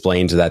published. It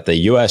explained that the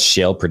U.S.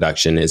 shale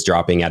production is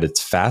dropping at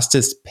its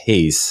fastest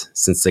pace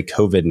since the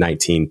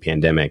COVID-19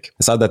 pandemic.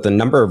 I saw that the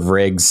number of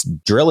rigs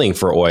drilling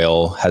for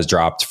oil has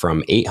dropped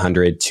from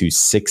 800 to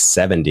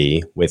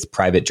 670, with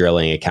private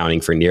drilling accounting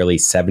for nearly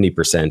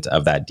 70%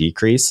 of that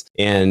decrease.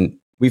 And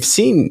we've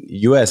seen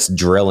U.S.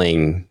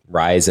 drilling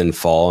rise and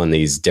fall in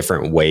these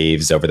different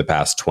waves over the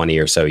past 20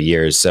 or so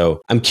years.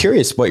 So I'm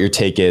curious what your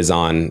take is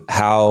on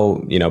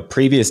how,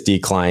 previous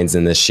declines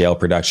in this shale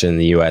production in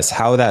the U.S.,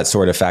 how that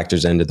sort of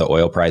factors into the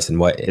oil price and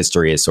what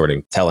history is sort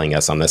of telling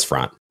us on this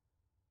front.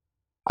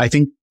 I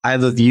think I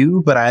have a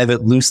view, but I have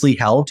it loosely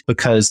held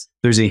because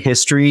there's a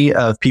history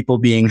of people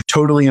being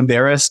totally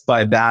embarrassed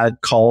by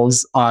bad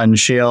calls on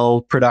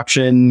shale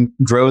production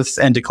growth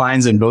and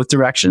declines in both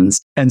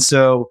directions. And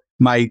so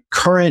my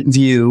current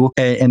view,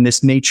 and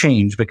this may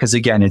change because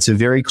again, it's a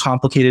very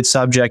complicated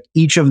subject.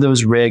 Each of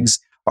those rigs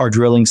are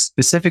drilling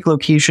specific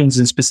locations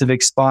in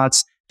specific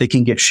spots. They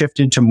can get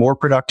shifted to more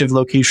productive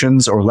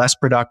locations or less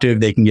productive.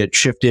 They can get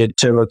shifted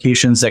to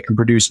locations that can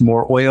produce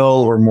more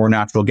oil or more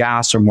natural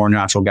gas or more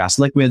natural gas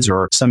liquids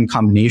or some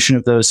combination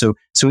of those. So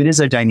it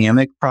is a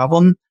dynamic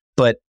problem,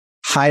 but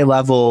high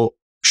level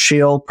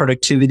shale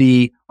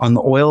productivity on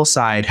the oil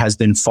side has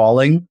been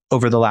falling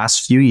over the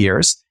last few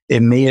years. It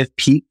may have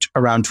peaked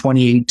around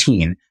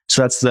 2018.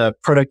 So that's the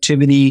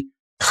productivity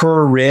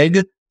per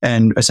rig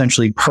and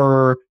essentially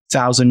per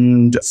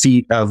 1,000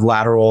 feet of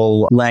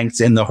lateral length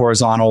in the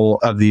horizontal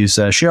of these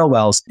shale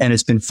wells. And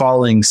it's been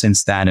falling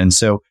since then. And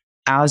so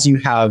as you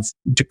have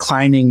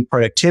declining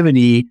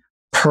productivity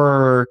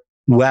per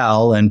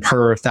well and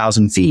per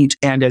 1,000 feet,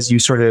 and as you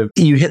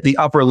you hit the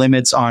upper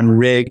limits on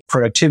rig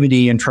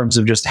productivity in terms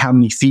of just how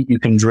many feet you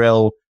can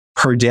drill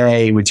per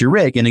day with your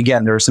rig. And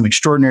again, there are some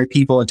extraordinary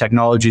people and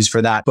technologies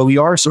for that, but we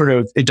are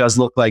it does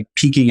look like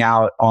peaking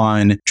out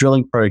on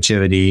drilling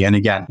productivity. And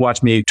again,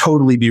 watch me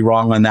totally be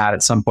wrong on that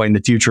at some point in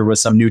the future with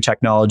some new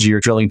technology or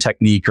drilling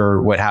technique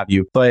or what have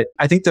you. But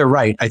I think they're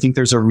right. I think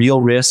there's a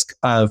real risk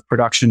of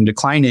production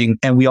declining.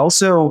 And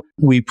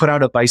we put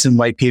out a Bison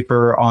white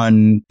paper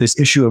on this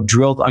issue of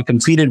drilled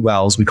uncompleted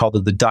wells. We called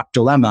it the DUC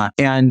dilemma.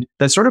 And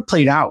that sort of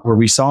played out where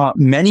we saw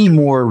many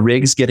more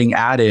rigs getting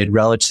added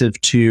relative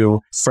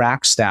to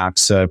frac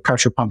stacks,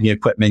 pressure pumping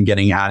equipment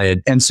getting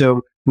added. And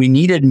so we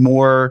needed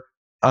more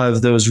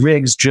of those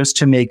rigs just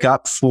to make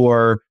up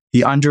for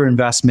the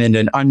underinvestment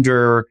and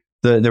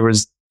there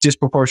was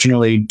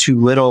disproportionately too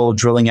little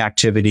drilling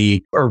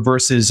activity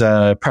versus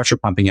pressure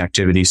pumping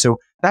activity. So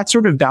that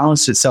sort of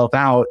balanced itself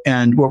out.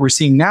 And what we're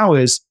seeing now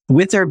is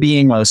with there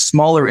being a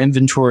smaller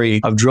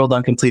inventory of drilled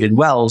uncompleted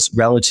wells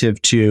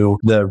relative to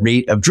the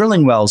rate of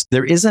drilling wells,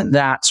 there isn't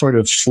that sort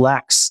of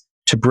flex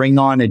to bring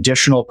on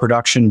additional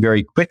production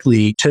very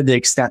quickly to the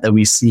extent that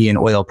we see an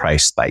oil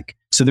price spike.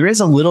 So there is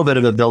a little bit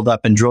of a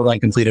buildup in drilled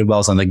uncompleted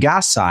wells on the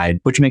gas side,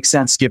 which makes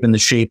sense given the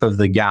shape of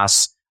the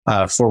gas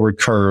forward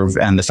curve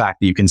and the fact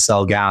that you can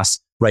sell gas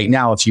right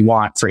now if you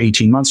want for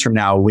 18 months from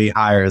now way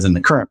higher than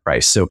the current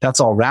price. So that's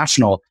all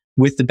rational.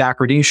 With the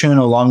backwardation,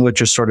 along with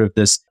just sort of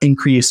this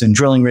increase in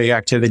drilling rig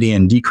activity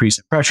and decrease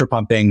in pressure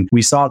pumping,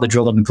 we saw the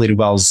drilled uncompleted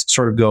wells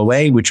sort of go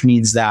away, which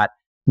means that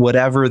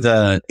whatever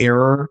the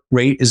error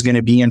rate is going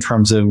to be in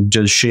terms of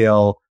does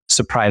shale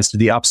surprise to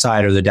the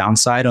upside or the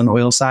downside on the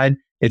oil side,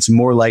 it's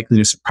more likely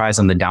to surprise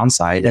on the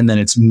downside. And then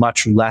it's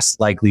much less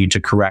likely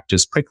to correct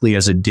as quickly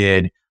as it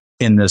did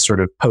in the sort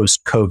of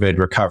post-COVID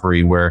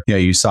recovery where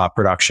you saw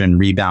production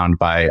rebound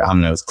by,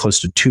 close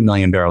to 2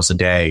 million barrels a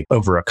day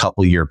over a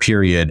couple-year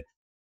period,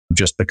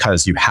 just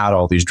because you had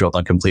all these drilled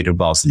uncompleted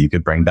wells that you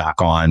could bring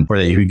back on or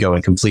that you could go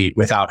and complete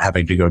without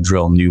having to go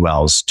drill new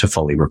wells to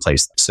fully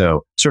replace them.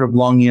 So sort of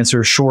long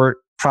answer short,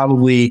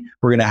 probably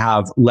we're going to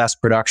have less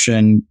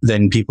production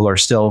than people are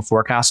still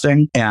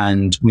forecasting.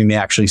 And we may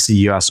actually see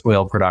US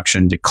oil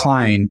production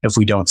decline if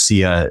we don't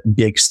see a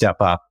big step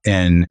up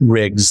in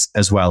rigs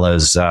as well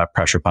as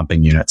pressure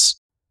pumping units.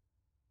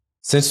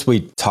 Since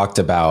we talked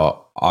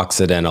about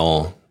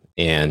Occidental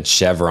and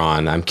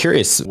Chevron, I'm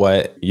curious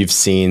what you've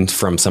seen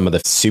from some of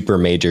the super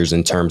majors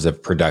in terms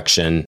of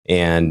production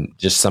and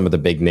just some of the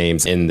big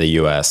names in the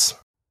US.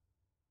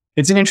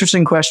 It's an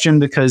interesting question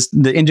because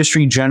the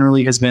industry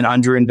generally has been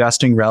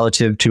underinvesting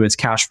relative to its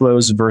cash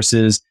flows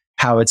versus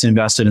how it's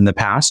invested in the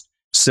past.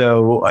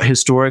 So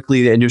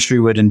historically, the industry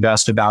would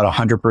invest about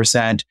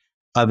 100%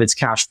 of its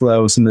cash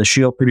flow. Some of the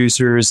shale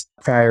producers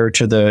prior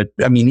to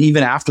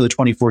even after the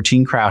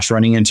 2014 crash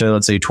running into,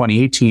 let's say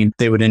 2018,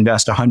 they would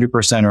invest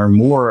 100% or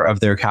more of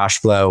their cash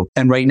flow.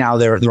 And right now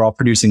they're all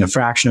producing a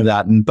fraction of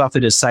that. And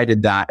Buffett has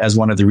cited that as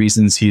one of the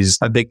reasons he's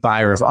a big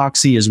buyer of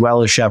Oxy as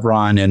well as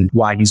Chevron and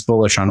why he's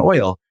bullish on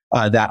oil,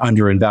 that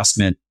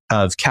underinvestment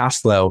of cash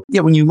flow.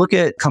 Yeah, when you look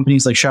at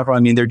companies like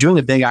Chevron, they're doing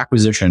a big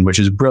acquisition, which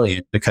is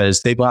brilliant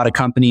because they bought a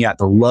company at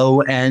the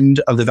low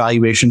end of the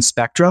valuation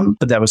spectrum,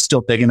 but that was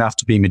still big enough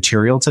to be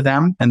material to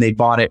them. And they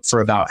bought it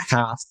for about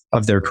half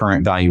of their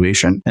current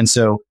valuation. And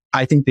so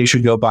I think they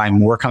should go buy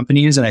more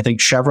companies. And I think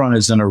Chevron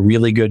has done a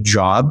really good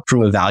job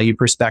from a value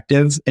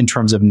perspective in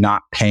terms of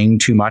not paying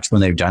too much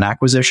when they've done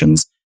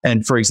acquisitions.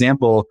 And for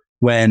example,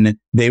 when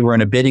they were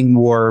in a bidding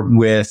war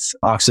with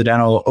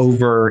Occidental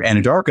over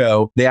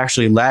Anadarko, they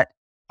actually let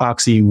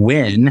Oxy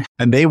win,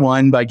 and they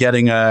won by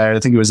getting I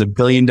think it was $1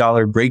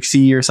 billion break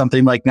fee or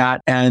something like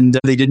that. And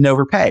they didn't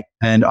overpay.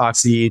 And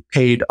Oxy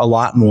paid a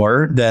lot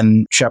more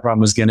than Chevron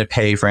was going to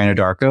pay for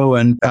Anadarko.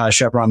 And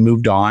Chevron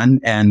moved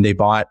on and they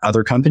bought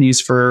other companies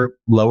for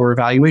lower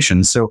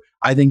valuations. So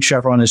I think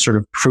Chevron has sort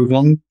of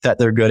proven that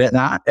they're good at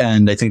that.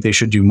 And I think they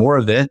should do more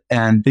of it.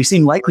 And they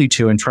seem likely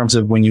to in terms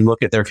of when you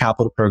look at their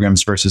capital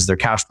programs versus their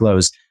cash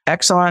flows.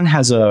 Exxon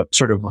has a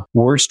sort of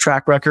worse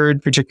track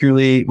record,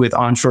 particularly with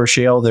onshore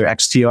shale. Their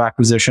XTO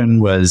acquisition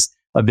was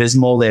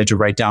abysmal. They had to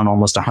write down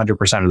almost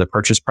 100% of the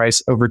purchase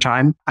price over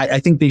time. I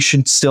think they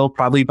should still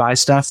probably buy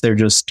stuff. They're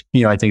just,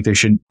 I think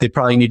they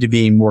probably need to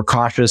be more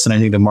cautious. And I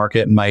think the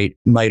market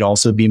might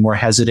also be more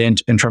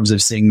hesitant in terms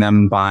of seeing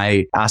them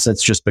buy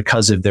assets just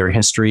because of their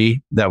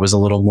history that was a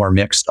little more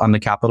mixed on the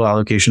capital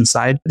allocation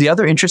side. The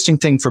other interesting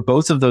thing for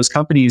both of those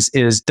companies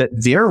is that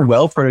their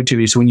well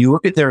productivity. So when you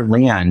look at their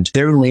land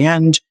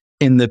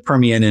in the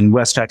Permian in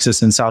West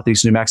Texas and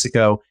Southeast New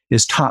Mexico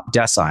is top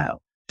decile,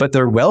 but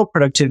their well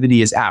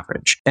productivity is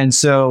average. And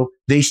so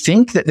they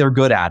think that they're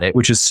good at it,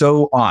 which is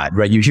so odd,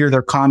 right? You hear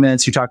their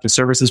comments, you talk to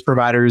services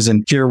providers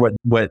and hear what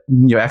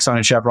Exxon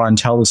and Chevron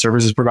tell the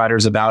services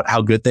providers about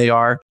how good they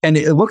are. And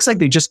it looks like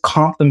they just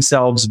comp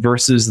themselves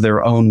versus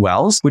their own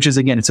wells, which is,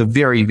 again, it's a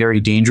very,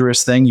 very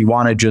dangerous thing. You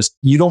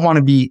don't want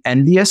to be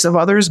envious of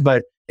others,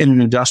 but in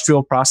an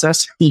industrial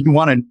process, you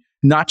want to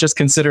not just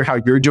consider how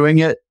you're doing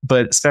it,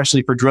 but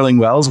especially for drilling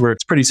wells where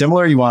it's pretty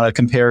similar, you want to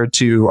compare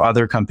to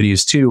other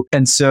companies too.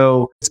 And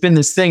so it's been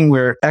this thing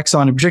where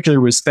Exxon in particular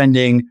was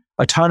spending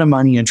a ton of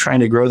money and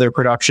trying to grow their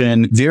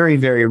production very,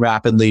 very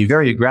rapidly,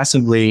 very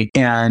aggressively.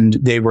 And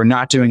they were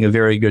not doing a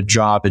very good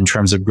job in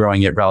terms of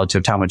growing it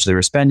relative to how much they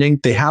were spending.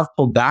 They have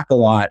pulled back a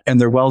lot and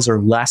their wells are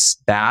less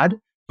bad,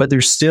 but they're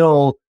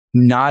still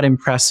not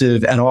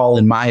impressive at all,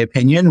 in my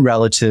opinion,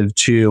 relative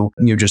to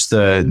just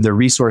the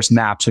resource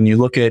maps. When you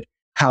look at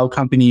how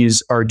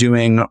companies are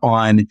doing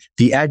on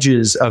the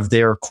edges of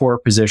their core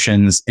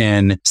positions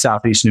in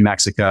Southeast New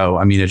Mexico,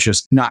 I mean, it's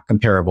just not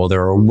comparable.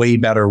 There are way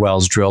better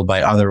wells drilled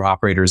by other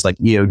operators like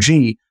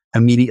EOG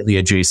immediately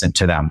adjacent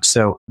to them.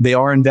 So they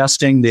are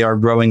investing, they are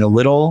growing a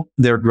little,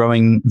 they're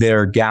growing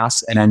their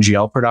gas and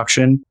NGL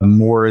production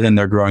more than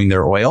they're growing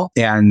their oil.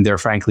 And they're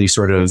frankly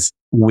sort of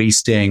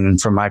wasting,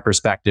 from my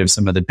perspective,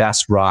 some of the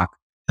best rock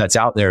that's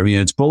out there. I mean,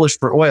 it's bullish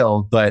for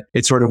oil, but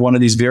it's sort of one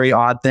of these very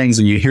odd things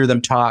when you hear them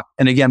talk.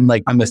 And again,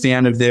 like I'm a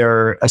fan of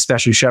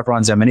especially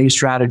Chevron's M&A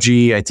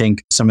strategy. I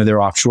think some of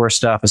their offshore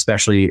stuff,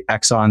 especially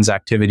Exxon's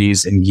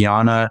activities in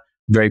Guyana,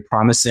 very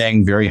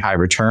promising, very high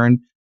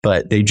return.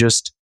 But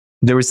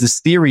there was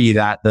this theory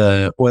that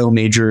the oil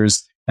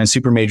majors and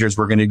super majors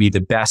were going to be the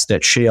best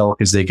at shale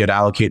because they could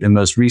allocate the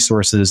most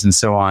resources and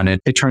so on.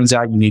 And it turns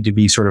out you need to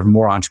be sort of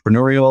more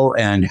entrepreneurial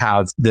and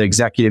have the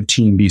executive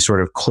team be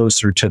sort of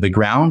closer to the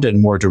ground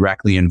and more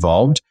directly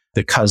involved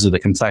because of the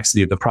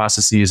complexity of the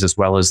processes, as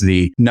well as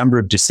the number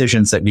of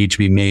decisions that need to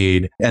be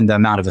made and the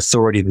amount of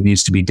authority that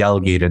needs to be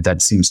delegated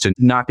that seems to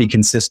not be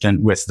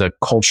consistent with the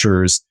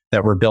cultures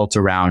that were built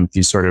around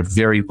these sort of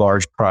very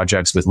large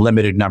projects with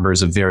limited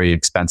numbers of very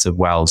expensive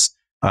wells,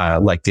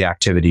 like the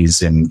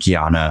activities in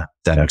Guyana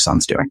that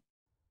Exxon's doing.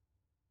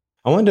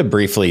 I wanted to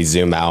briefly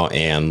zoom out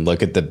and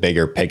look at the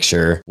bigger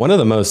picture. One of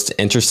the most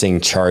interesting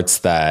charts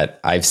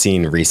that I've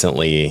seen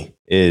recently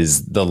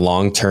is the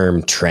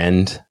long-term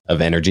trend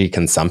of energy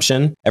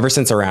consumption. Ever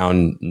since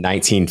around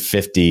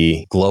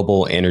 1950,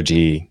 global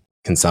energy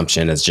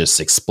consumption has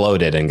just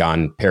exploded and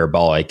gone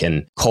parabolic,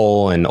 and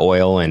coal and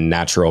oil and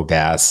natural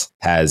gas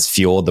has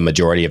fueled the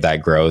majority of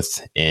that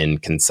growth in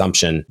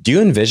consumption. Do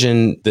you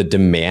envision the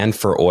demand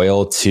for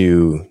oil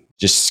to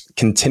just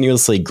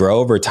continuously grow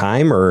over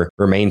time or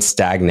remain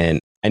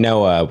stagnant? I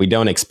know we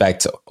don't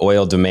expect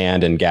oil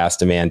demand and gas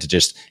demand to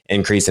just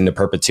increase into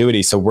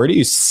perpetuity. So where do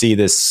you see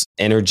this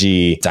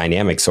energy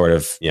dynamic sort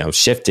of,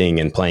 shifting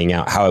and playing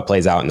out, how it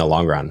plays out in the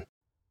long run?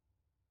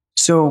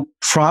 So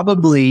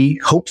probably,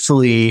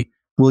 hopefully,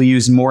 we'll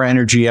use more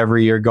energy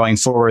every year going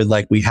forward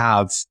like we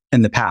have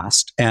in the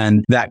past.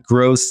 And that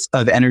growth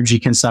of energy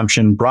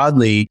consumption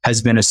broadly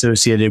has been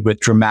associated with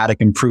dramatic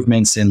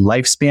improvements in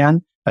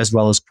lifespan as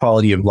well as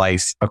quality of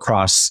life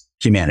across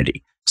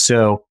humanity.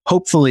 So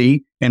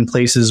hopefully in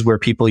places where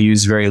people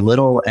use very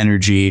little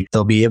energy,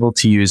 they'll be able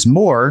to use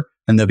more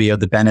and they'll be able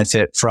to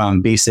benefit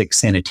from basic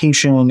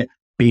sanitation,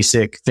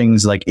 basic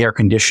things like air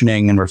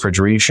conditioning and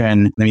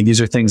refrigeration. I mean, these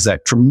are things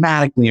that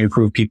dramatically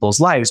improve people's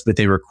lives, but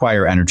they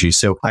require energy.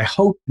 So I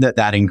hope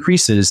that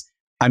increases.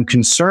 I'm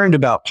concerned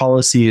about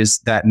policies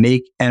that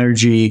make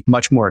energy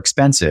much more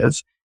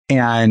expensive.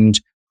 And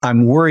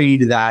I'm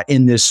worried that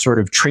in this sort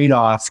of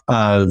trade-off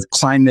of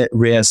climate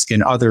risk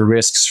and other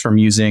risks from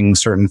using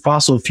certain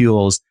fossil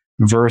fuels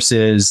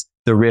versus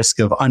the risk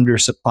of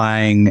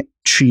undersupplying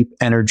cheap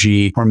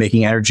energy or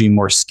making energy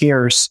more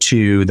scarce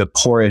to the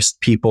poorest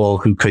people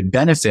who could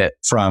benefit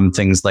from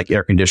things like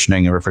air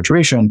conditioning and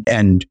refrigeration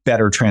and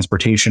better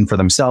transportation for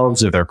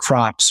themselves or their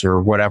crops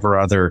or whatever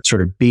other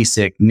sort of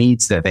basic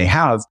needs that they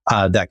have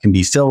that can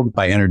be filled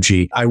by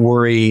energy. I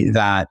worry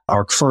that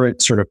our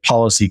current sort of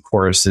policy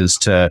course is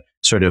to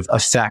sort of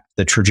affect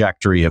the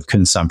trajectory of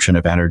consumption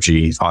of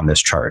energy on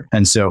this chart.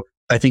 And so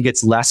I think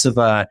it's less of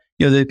a,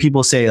 that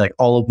people say like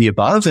all of the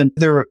above, and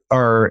there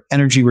are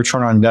energy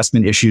return on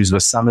investment issues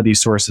with some of these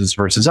sources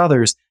versus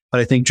others. But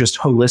I think just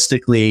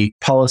holistically,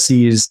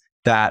 policies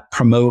that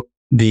promote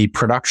the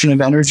production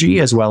of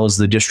energy as well as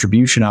the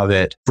distribution of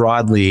it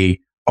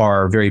broadly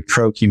are very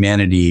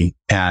pro-humanity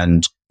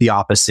and the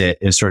opposite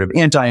is sort of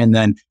anti. And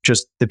then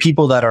just the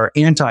people that are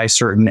anti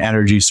certain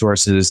energy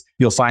sources,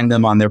 you'll find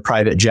them on their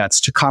private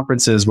jets to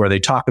conferences where they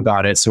talk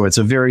about it. So it's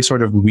a very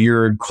sort of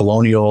weird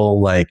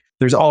colonial,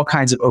 there's all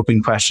kinds of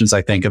open questions,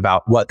 I think,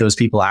 about what those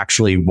people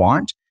actually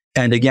want.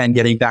 And again,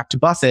 getting back to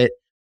Buffett,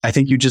 I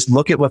think you just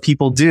look at what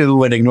people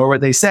do and ignore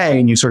what they say,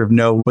 and you sort of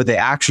know what they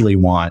actually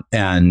want.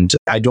 And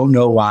I don't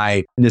know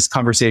why this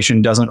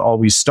conversation doesn't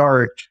always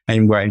start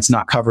and where it's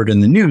not covered in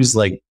the news,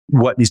 like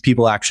what these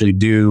people actually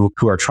do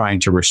who are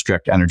trying to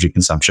restrict energy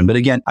consumption. But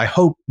again, I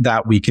hope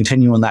that we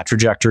continue on that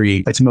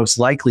trajectory. It's most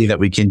likely that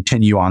we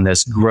continue on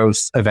this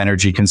growth of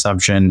energy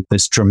consumption,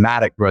 this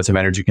dramatic growth of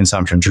energy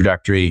consumption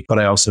trajectory. But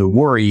I also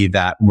worry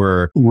that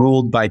we're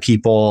ruled by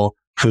people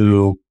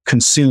who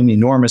consume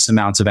enormous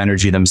amounts of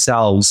energy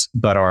themselves,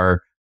 but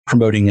are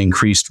promoting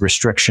increased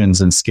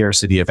restrictions and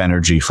scarcity of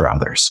energy for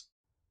others.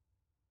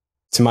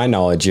 To my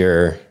knowledge,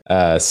 you're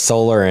a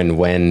solar and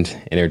wind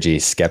energy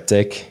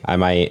skeptic, I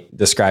might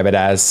describe it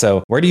as.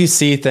 So where do you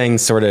see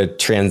things sort of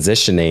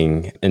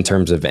transitioning in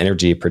terms of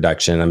energy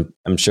production?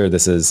 I'm sure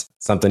this is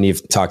something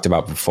you've talked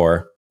about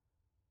before.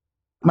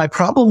 My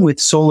problem with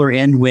solar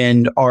and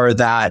wind are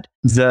that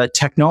the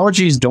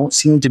technologies don't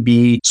seem to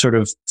be sort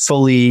of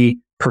fully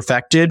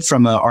perfected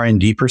from an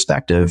R&D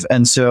perspective.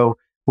 And so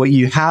what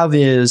you have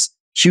is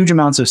huge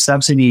amounts of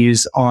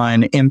subsidies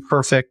on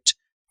imperfect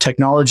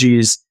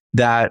technologies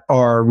that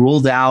are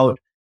ruled out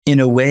in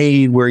a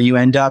way where you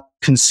end up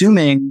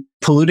consuming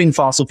polluting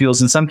fossil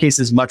fuels, in some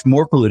cases much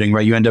more polluting,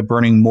 right? You end up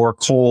burning more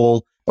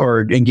coal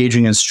or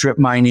engaging in strip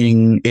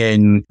mining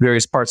in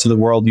various parts of the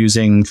world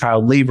using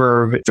child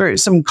labor,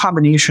 some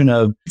combination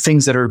of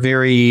things that are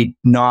very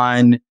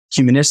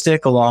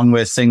non-humanistic along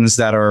with things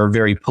that are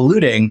very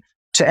polluting,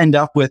 to end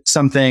up with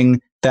something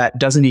that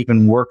doesn't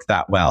even work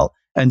that well.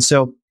 And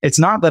so it's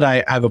not that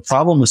I have a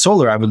problem with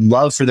solar. I would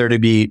love for there to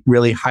be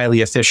really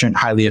highly efficient,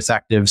 highly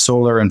effective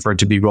solar and for it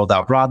to be rolled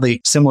out broadly,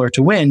 similar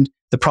to wind.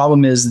 The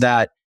problem is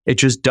that it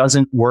just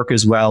doesn't work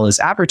as well as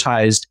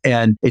advertised.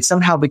 And it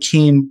somehow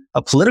became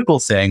a political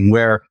thing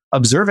where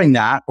observing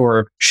that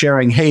or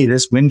sharing, hey,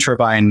 this wind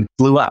turbine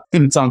blew up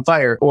and it's on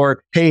fire, or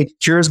hey,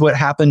 here's what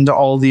happened to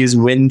all these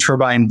wind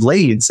turbine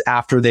blades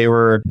after they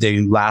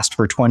last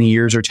for 20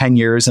 years or 10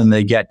 years and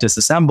they get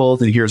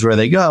disassembled and here's where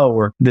they go,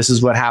 or this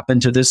is what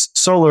happened to this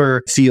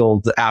solar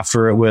field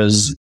after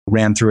it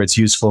ran through its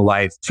useful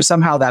life. For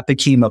somehow that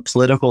became a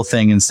political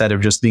thing instead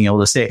of just being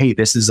able to say, hey,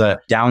 this is a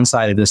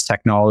downside of this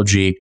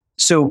technology.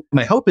 So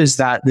my hope is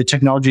that the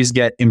technologies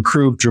get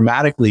improved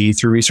dramatically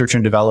through research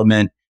and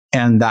development,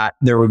 and that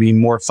there will be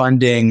more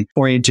funding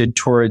oriented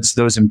towards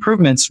those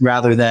improvements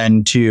rather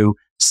than to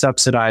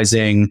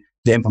subsidizing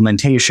the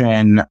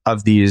implementation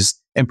of these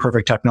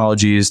imperfect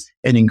technologies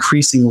in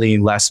increasingly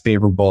less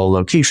favorable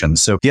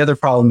locations. So the other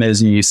problem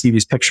is you see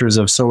these pictures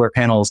of solar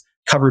panels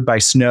covered by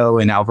snow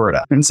in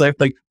Alberta. And it's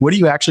like, what are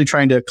you actually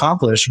trying to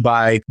accomplish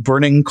by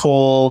burning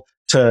coal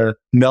to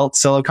melt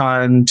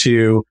silicon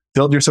to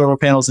build your solar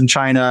panels in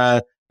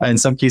China, in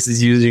some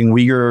cases using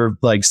Uyghur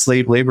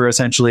slave labor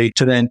essentially,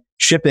 to then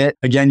ship it,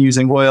 again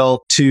using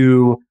oil,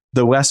 to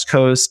the West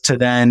Coast to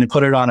then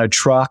put it on a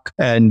truck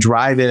and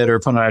drive it, or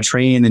put it on a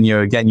train and,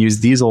 again,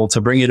 use diesel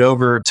to bring it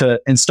over, to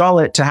install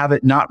it, to have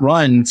it not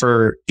run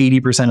for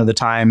 80% of the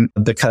time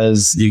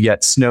because you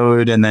get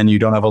snowed and then you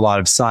don't have a lot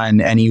of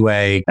sun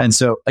anyway. And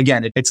so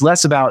again, it's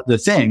less about the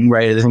thing,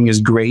 right? The thing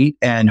is great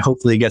and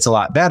hopefully it gets a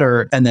lot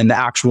better. And then the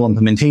actual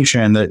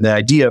implementation, the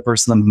idea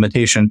versus the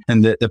implementation.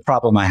 And the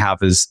problem I have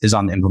is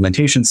on the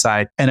implementation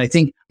side. And I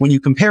think when you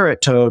compare it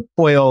to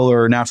oil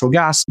or natural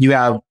gas, you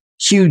have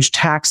huge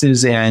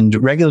taxes and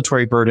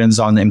regulatory burdens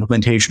on the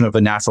implementation of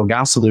a natural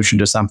gas solution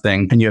to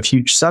something. And you have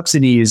huge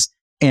subsidies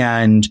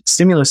and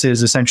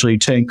stimuluses essentially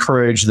to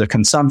encourage the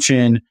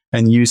consumption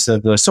and use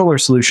of the solar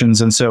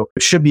solutions. And so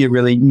it should be a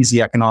really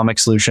easy economic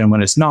solution.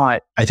 When it's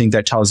not, I think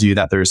that tells you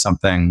that there's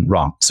something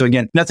wrong. So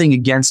again, nothing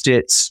against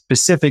it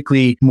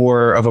specifically,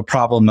 more of a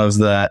problem of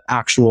the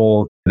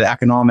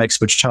economics,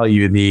 which tell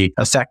you the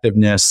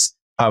effectiveness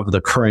of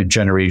the current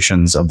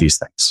generations of these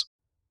things.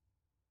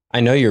 I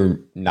know you're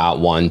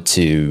not one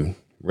to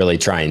really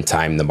try and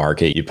time the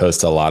market. You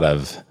post a lot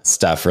of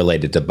stuff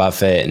related to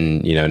Buffett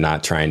and,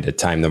 not trying to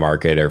time the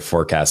market or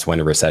forecast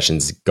when a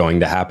recession's going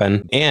to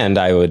happen. And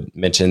I would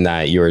mention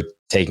that you were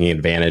taking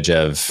advantage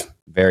of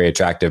very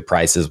attractive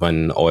prices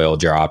when oil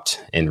dropped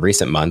in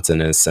recent months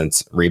and has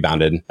since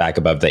rebounded back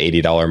above the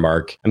 $80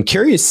 mark. I'm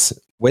curious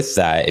with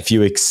that, if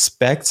you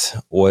expect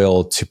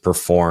oil to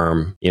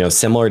perform,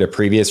 similar to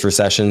previous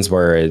recessions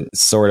where it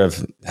sort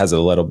of has a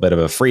little bit of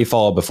a free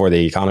fall before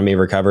the economy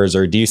recovers,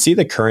 or do you see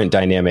the current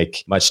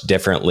dynamic much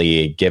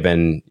differently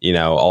given,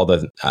 all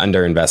the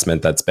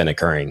underinvestment that's been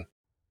occurring?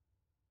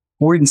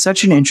 We're in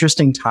such an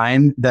interesting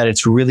time that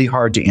it's really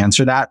hard to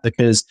answer that,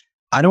 because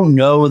I don't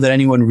know that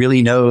anyone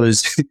really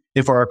knows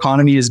if our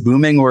economy is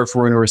booming or if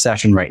we're in a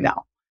recession right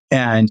now.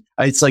 And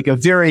it's like a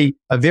very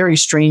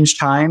strange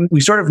time.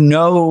 We sort of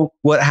know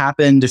what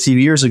happened a few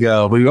years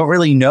ago, but we don't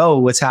really know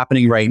what's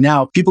happening right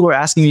now. People are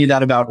asking me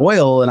that about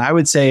oil. And I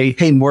would say,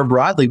 hey, more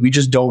broadly, we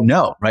just don't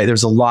know, right?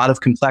 There's a lot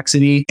of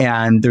complexity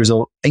and there's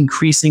a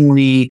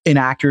increasingly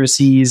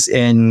inaccuracies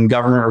in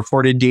government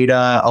reported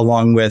data,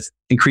 along with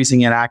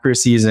increasing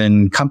inaccuracies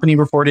in company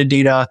reported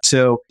data.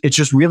 So it's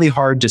just really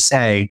hard to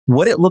say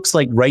what it looks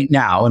like right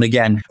now. And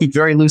again,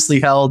 very loosely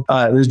held.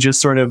 There's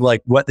just sort of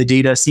like what the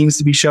data seems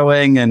to be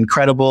showing and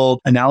credible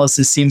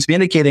analysis seems to be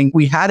indicating.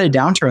 We had a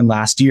downturn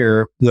last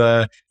year.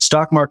 The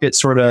stock market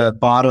sort of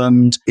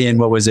bottomed in,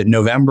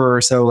 November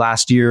or so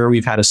last year.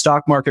 We've had a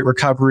stock market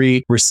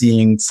recovery. We're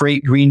seeing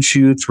freight green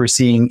shoots. We're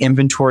seeing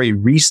inventory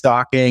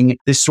restocking.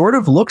 This sort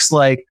of looks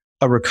like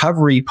a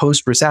recovery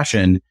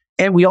post-recession.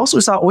 And we also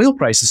saw oil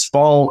prices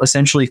fall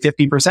essentially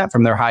 50%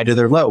 from their high to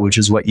their low, which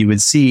is what you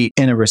would see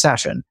in a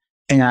recession.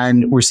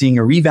 And we're seeing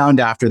a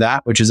rebound after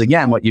that, which is,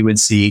 again, what you would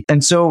see.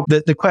 And so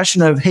the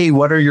question of, hey,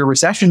 what are your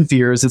recession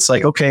fears? It's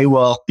like, okay,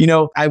 well,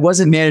 I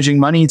wasn't managing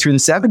money through the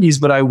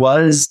 70s, but I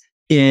was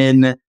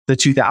in the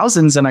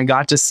 2000s. And I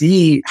got to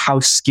see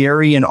how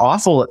scary and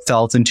awful it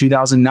felt in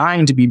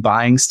 2009 to be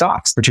buying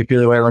stocks,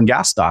 particularly oil and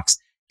gas stocks.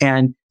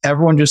 And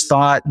everyone just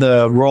thought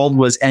the world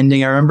was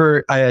ending. I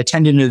remember I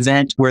attended an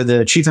event where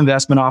the chief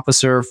investment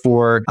officer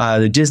for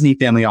the Disney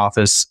family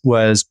office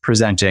was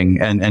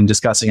presenting and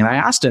discussing. And I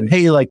asked him,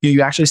 hey,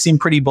 you actually seem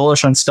pretty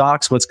bullish on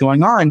stocks. What's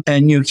going on?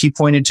 And he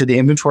pointed to the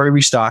inventory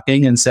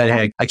restocking and said,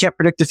 hey, I can't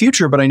predict the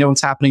future, but I know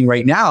what's happening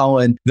right now.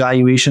 And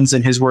valuations,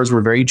 in his words,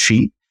 were very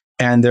cheap.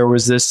 And there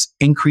was this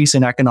increase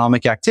in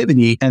economic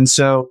activity. And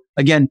so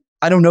again,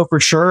 I don't know for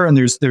sure. And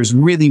there's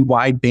really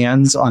wide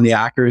bands on the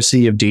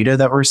accuracy of data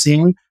that we're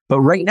seeing. But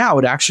right now,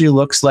 it actually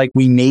looks like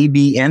we may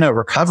be in a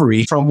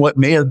recovery from what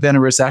may have been a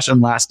recession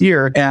last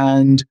year.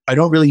 And I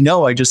don't really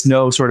know. I just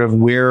know sort of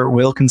where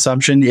oil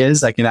consumption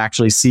is. I can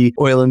actually see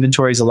oil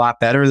inventories a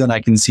lot better than I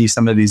can see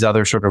some of these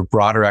other sort of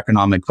broader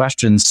economic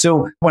questions.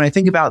 So when I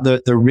think about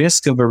the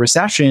risk of a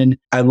recession,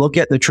 I look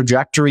at the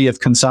trajectory of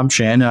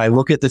consumption and I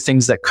look at the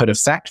things that could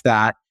affect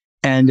that.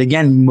 And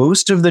again,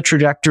 most of the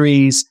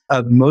trajectories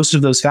of most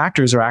of those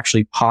factors are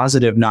actually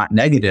positive, not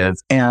negative.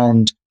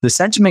 And the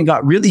sentiment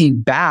got really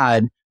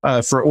bad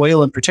for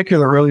oil in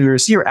particular earlier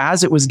this year,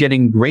 as it was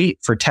getting great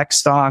for tech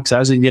stocks,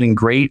 as it was getting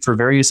great for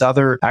various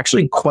other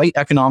actually quite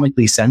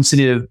economically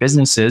sensitive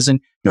businesses.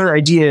 And the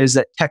idea is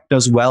that tech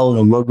does well in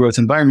a low growth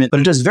environment, but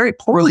it does very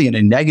poorly in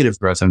a negative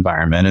growth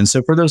environment. And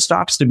so for those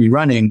stocks to be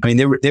running,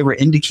 they were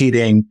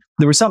indicating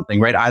there was something,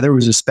 right? Either it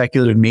was a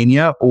speculative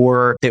mania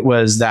or it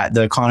was that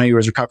the economy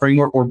was recovering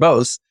or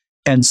both.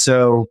 And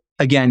so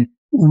again,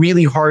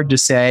 really hard to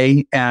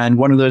say. And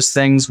one of those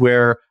things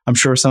where I'm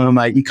sure some of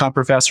my econ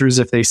professors,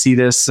 if they see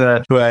this,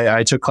 who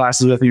I took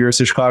classes with at the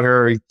University of Chicago,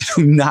 are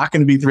not going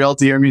to be thrilled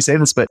to hear me say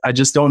this, but I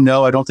just don't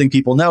know. I don't think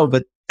people know.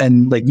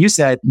 And like you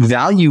said,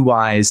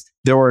 value-wise,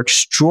 there were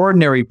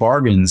extraordinary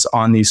bargains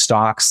on these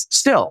stocks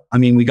still.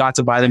 We got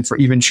to buy them for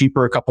even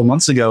cheaper a couple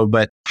months ago,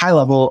 but high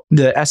level,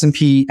 the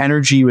S&P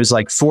Energy was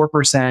like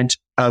 4%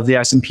 of the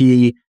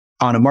S&P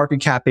on a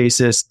market cap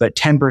basis, but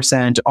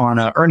 10% on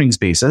an earnings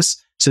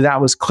basis. So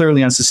that was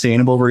clearly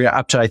unsustainable. We're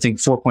up to, I think,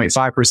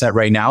 4.5%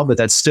 right now, but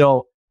that's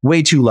still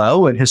way too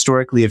low. And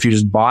historically, if you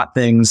just bought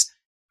things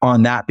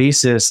on that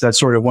basis, that's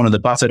sort of one of the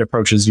Buffett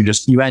approaches.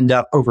 You end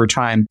up over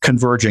time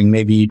converging.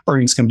 Maybe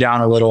earnings come down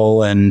a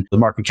little and the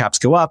market caps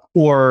go up,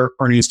 or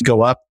earnings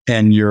go up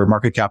and your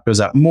market cap goes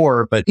up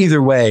more. But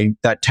either way,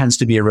 that tends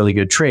to be a really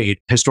good trade.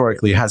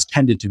 Historically, it has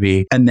tended to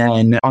be. And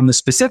then on the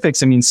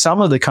specifics,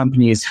 some of the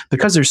companies,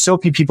 because there's so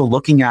few people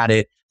looking at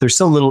it, there's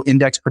so little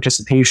index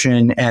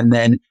participation, and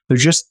then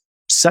there's just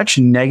such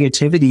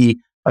negativity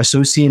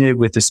associated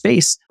with the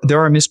space.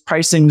 There are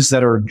mispricings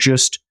that are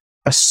just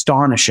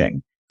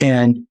astonishing.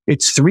 And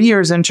it's 3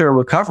 years into a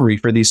recovery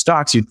for these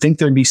stocks. You'd think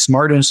there'd be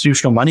smart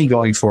institutional money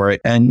going for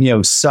it. And,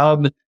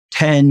 sub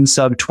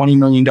 $20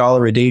 million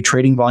a day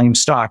trading volume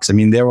stocks.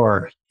 There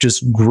are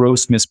just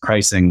gross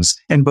mispricings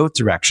in both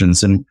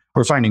directions. And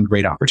we're finding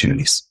great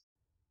opportunities.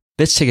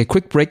 Let's take a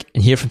quick break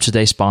and hear from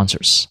today's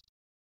sponsors.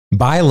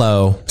 Buy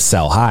low,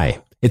 sell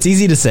high. It's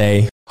easy to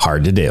say,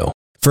 hard to do.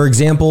 For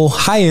example,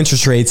 high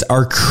interest rates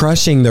are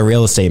crushing the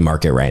real estate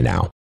market right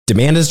now.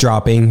 Demand is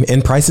dropping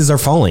and prices are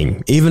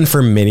falling, even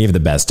for many of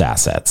the best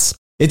assets.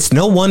 It's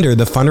no wonder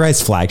the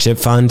Fundrise Flagship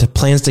Fund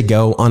plans to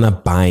go on a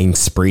buying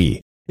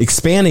spree,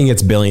 expanding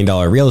its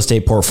billion-dollar real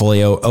estate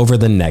portfolio over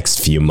the next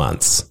few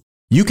months.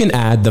 You can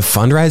add the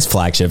Fundrise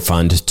Flagship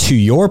Fund to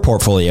your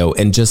portfolio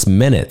in just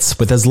minutes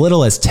with as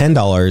little as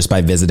 $10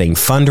 by visiting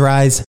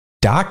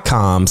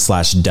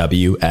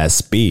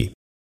fundrise.com/WSB.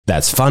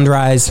 That's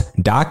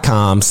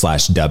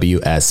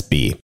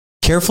fundrise.com/WSB.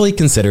 Carefully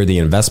consider the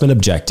investment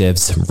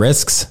objectives,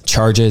 risks,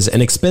 charges,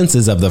 and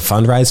expenses of the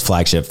Fundrise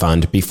Flagship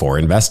Fund before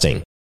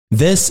investing.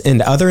 This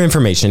and other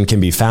information can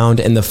be found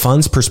in the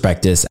fund's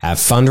prospectus at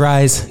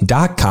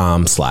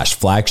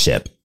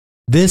fundrise.com/flagship.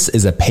 This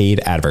is a paid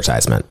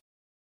advertisement.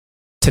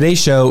 Today's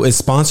show is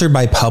sponsored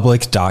by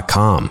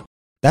Public.com.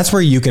 That's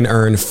where you can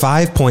earn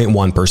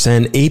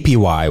 5.1%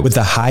 APY with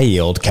a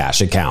high-yield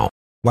cash account.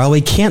 While we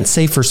can't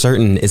say for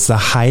certain it's the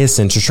highest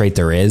interest rate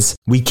there is,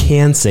 we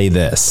can say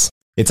this.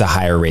 It's a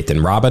higher rate than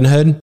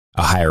Robinhood,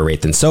 a higher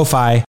rate than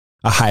SoFi,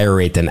 a higher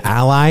rate than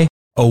Ally,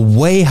 a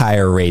way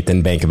higher rate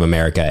than Bank of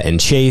America and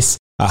Chase,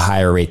 a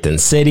higher rate than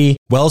Citi,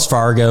 Wells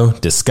Fargo,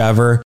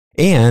 Discover,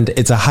 and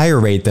it's a higher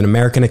rate than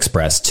American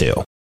Express too.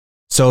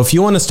 So if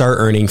you want to start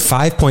earning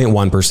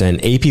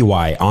 5.1%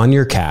 APY on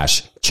your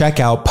cash, check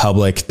out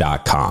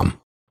public.com.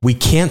 We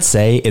can't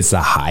say it's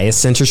the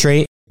highest interest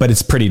rate, but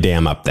it's pretty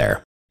damn up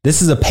there.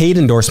 This is a paid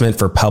endorsement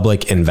for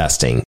Public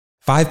Investing.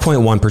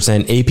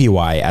 5.1%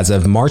 APY as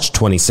of March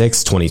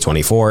 26,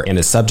 2024, and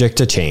is subject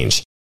to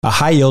change. A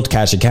high-yield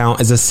cash account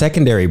is a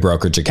secondary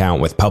brokerage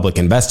account with Public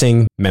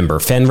Investing, member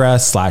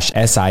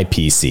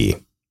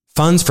FINRA/SIPC.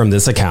 Funds from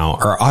this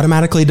account are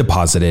automatically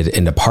deposited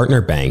into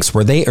partner banks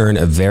where they earn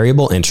a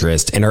variable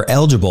interest and are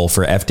eligible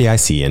for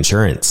FDIC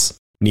insurance.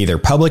 Neither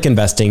Public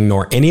Investing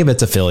nor any of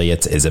its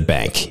affiliates is a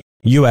bank.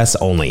 U.S.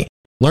 only.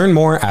 Learn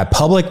more at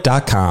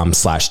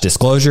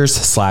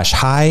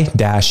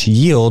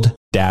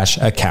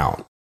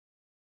public.com/disclosures/high-yield-account.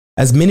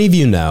 As many of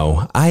you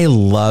know, I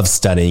love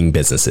studying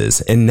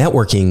businesses and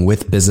networking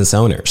with business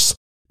owners.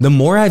 The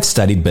more I've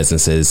studied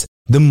businesses,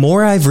 the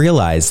more I've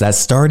realized that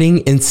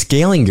starting and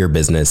scaling your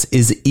business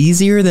is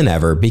easier than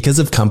ever because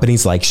of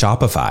companies like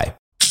Shopify.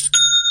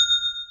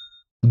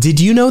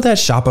 Did you know that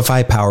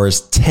Shopify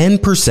powers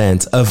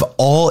 10% of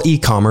all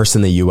e-commerce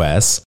in the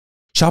US?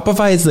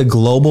 Shopify is the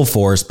global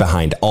force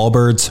behind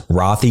Allbirds,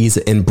 Rothy's,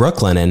 and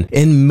Brooklinen,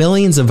 and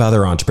millions of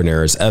other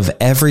entrepreneurs of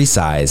every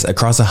size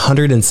across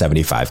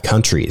 175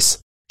 countries.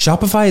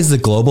 Shopify is the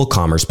global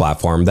commerce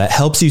platform that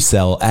helps you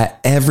sell at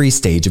every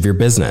stage of your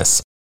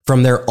business,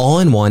 from their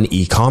all-in-one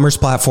e-commerce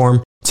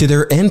platform to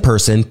their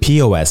in-person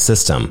POS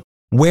system.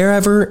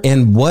 Wherever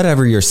and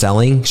whatever you're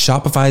selling,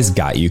 Shopify's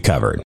got you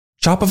covered.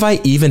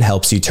 Shopify even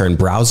helps you turn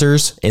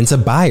browsers into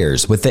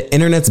buyers with the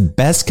internet's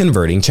best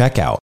converting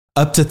checkout,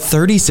 up to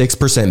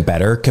 36%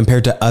 better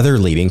compared to other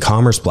leading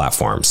commerce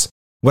platforms.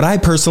 What I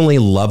personally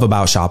love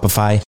about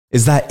Shopify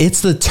is that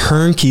it's the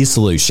turnkey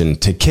solution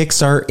to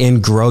kickstart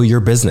and grow your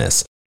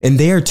business, and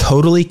they are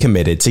totally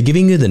committed to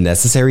giving you the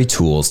necessary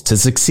tools to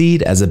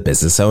succeed as a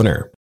business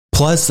owner.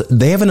 Plus,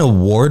 they have an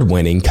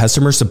award-winning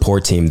customer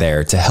support team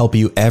there to help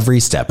you every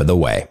step of the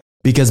way.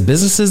 Because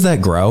businesses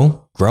that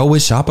grow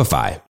with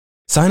Shopify.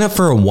 Sign up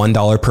for a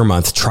 $1 per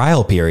month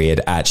trial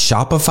period at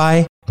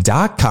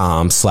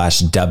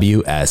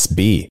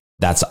shopify.com/WSB.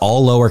 That's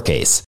all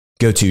lowercase.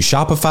 Go to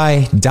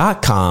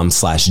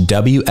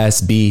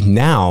shopify.com/WSB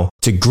now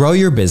to grow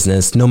your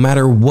business no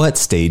matter what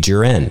stage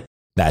you're in.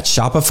 That's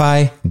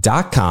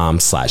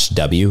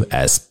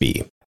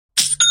shopify.com/WSB.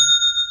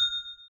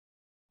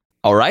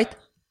 All right,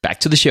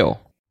 back to the show.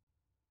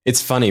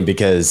 It's funny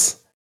because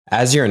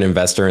as you're an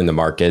investor in the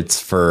markets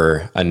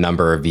for a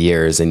number of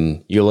years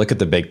and you look at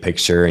the big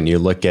picture and you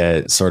look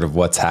at sort of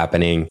what's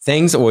happening,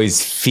 things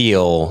always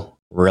feel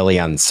really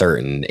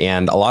uncertain.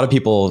 And a lot of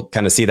people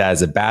kind of see that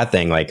as a bad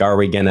thing. Like, are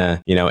we going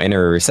to,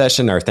 enter a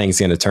recession? Are things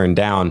going to turn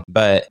down?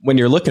 But when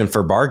you're looking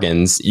for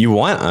bargains, you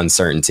want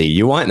uncertainty.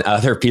 You want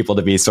other people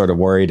to be sort of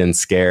worried and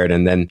scared.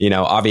 And then, you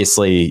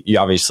obviously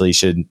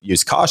should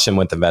use caution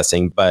with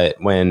investing. But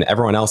when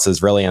everyone else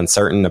is really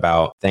uncertain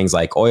about things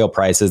like oil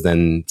prices,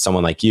 then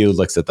someone like you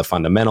looks at the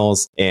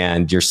fundamentals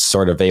and you're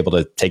sort of able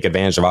to take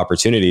advantage of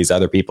opportunities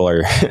other people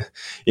are,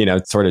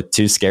 sort of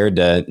too scared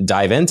to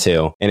dive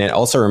into. And it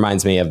also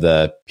reminds me of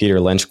the Peter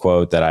Lynch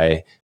quote that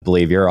I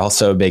believe you're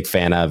also a big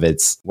fan of.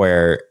 It's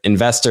where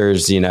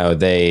investors,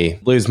 they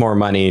lose more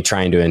money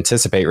trying to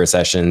anticipate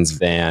recessions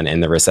than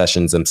in the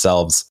recessions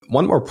themselves.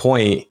 One more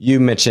point,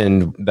 you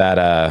mentioned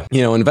that,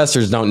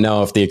 investors don't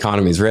know if the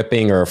economy is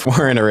ripping or if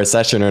we're in a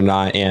recession or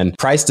not. And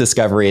price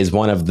discovery is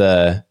one of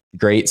the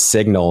great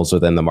signals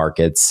within the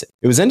markets.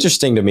 It was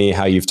interesting to me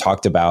how you've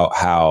talked about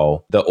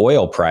how the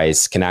oil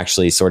price can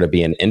actually sort of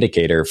be an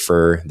indicator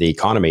for the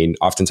economy.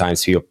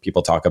 Oftentimes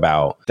people talk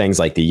about things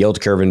like the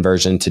yield curve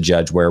inversion to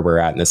judge where we're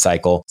at in the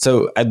cycle.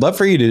 So I'd love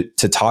for you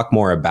to talk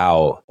more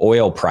about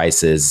oil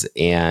prices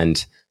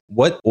and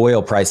what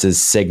oil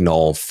prices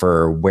signal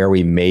for where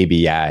we may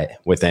be at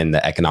within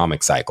the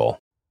economic cycle.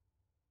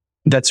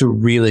 That's a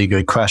really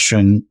good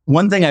question.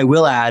 One thing I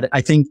will add,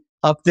 I think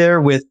up there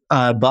with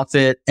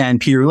Buffett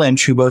and Peter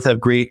Lynch, who both have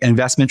great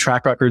investment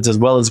track records as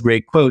well as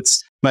great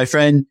quotes. My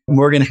friend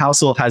Morgan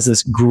Housel has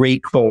this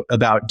great quote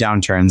about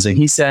downturns. And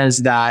he says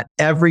that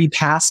every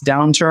past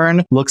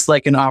downturn looks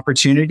like an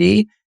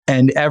opportunity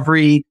and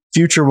every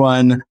future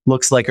one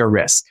looks like a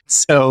risk.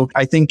 So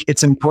I think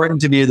it's important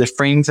to be able to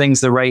frame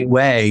things the right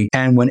way.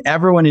 And when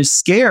everyone is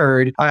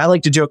scared, I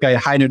like to joke, I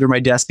hide under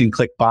my desk and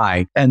click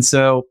buy. And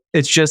so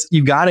it's just,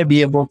 you got to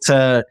be able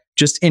to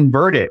just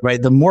invert it,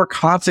 right? The more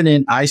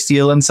confident I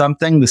feel in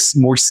something, the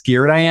more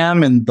scared I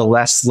am and the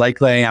less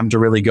likely I am to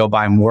really go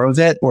buy more of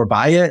it or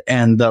buy it.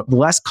 And the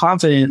less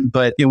confident,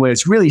 but when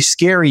it's really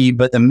scary,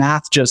 but the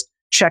math just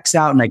checks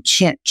out and I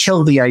can't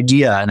kill the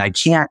idea and I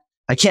can't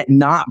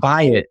not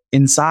buy it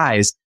in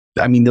size.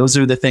 I mean, those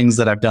are the things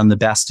that I've done the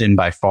best in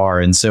by far.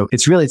 And so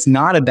it's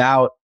not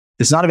about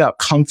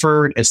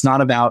comfort. It's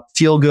not about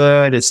feel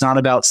good. It's not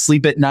about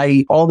sleep at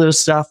night, all those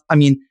stuff. I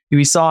mean,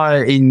 We saw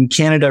in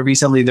Canada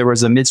recently, there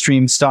was a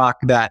midstream stock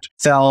that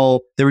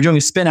fell. They were doing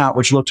a spin out,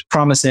 which looked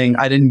promising.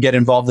 I didn't get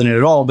involved in it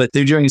at all, but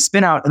they were doing a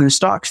spin out and their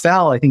stock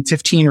fell, I think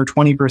 15 or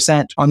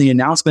 20% on the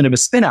announcement of a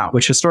spin out,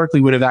 which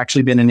historically would have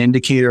actually been an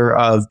indicator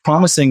of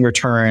promising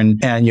return.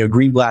 And,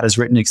 Greenblatt has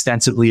written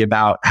extensively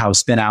about how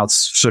spin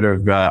outs sort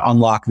of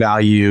unlock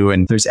value,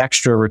 and there's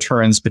extra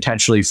returns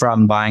potentially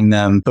from buying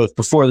them both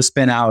before the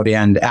spin out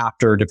and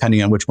after,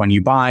 depending on which one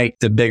you buy,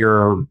 the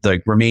bigger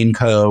the remain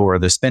co or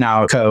the spin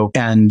out co.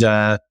 And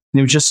it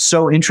was just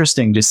so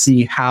interesting to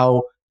see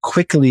how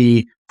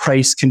quickly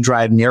price can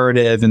drive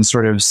narrative and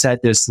sort of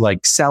set this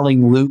like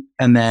selling loop,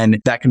 and then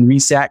that can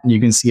reset and you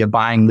can see a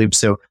buying loop.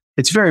 So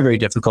it's very, very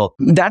difficult.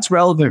 That's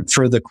relevant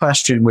for the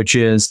question, which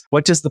is,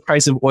 what does the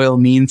price of oil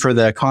mean for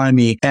the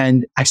economy?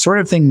 And I sort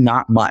of think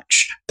not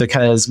much,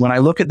 because when I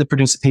look at the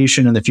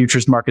participation in the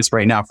futures markets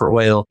right now for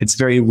oil, it's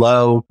very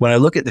low. When I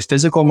look at the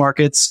physical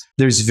markets,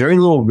 there's very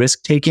little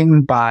risk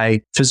taking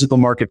by physical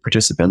market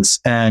participants,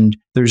 and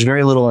there's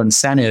very little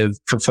incentive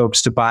for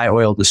folks to buy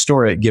oil to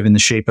store it, given the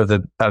shape of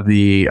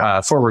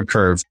the forward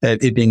curve,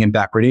 it being in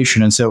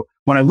backwardation. And so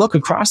when I look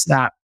across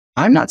that,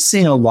 I'm not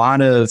seeing a lot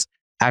of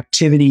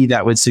activity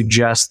that would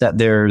suggest that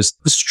there's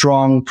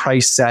strong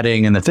price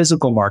setting in the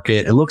physical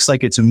market. It looks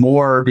like it's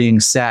more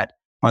being set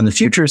on the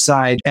future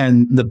side.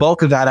 And the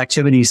bulk of that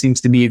activity seems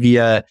to be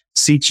via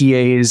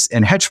CTAs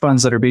and hedge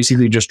funds that are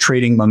basically just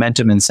trading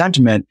momentum and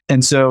sentiment.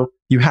 And so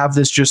you have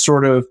this just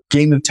sort of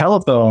game of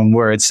telephone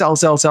where it's sell,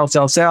 sell, sell,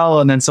 sell, sell.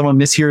 And then someone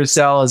mishears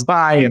sell as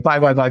buy and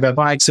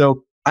buy.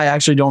 So I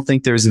actually don't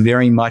think there's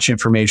very much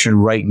information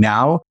right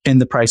now in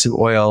the price of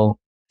oil,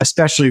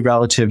 especially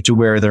relative to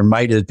where there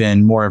might have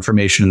been more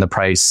information in the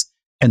price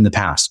in the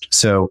past.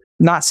 So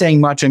not saying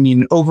much. I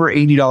mean, over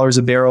 $80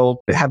 a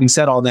barrel. Having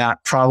said all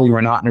that, probably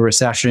we're not in a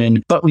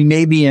recession, but we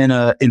may be in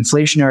an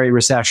inflationary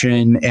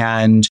recession,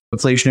 and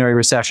inflationary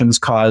recessions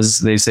cause,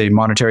 they say,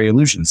 monetary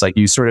illusions. Like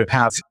you sort of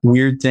have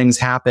weird things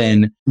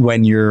happen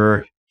when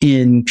you're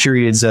in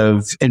periods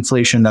of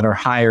inflation that are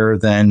higher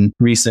than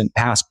recent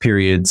past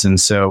periods. And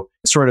so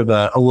it's sort of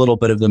a little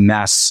bit of the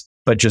mess.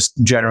 But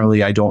just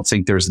generally, I don't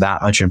think there's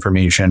that much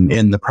information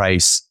in the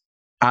price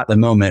at the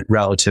moment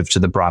relative to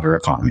the broader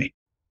economy.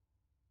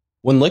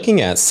 When looking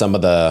at some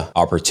of the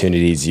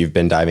opportunities you've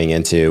been diving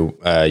into,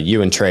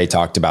 you and Trey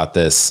talked about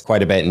this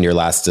quite a bit in your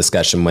last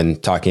discussion when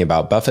talking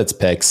about Buffett's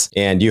picks.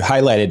 And you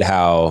highlighted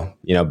how,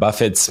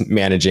 Buffett's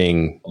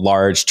managing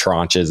large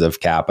tranches of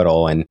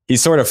capital, and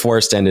he's sort of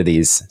forced into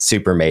these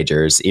super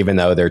majors, even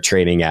though they're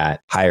trading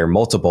at higher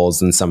multiples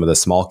than some of the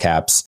small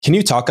caps. Can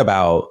you talk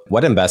about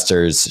what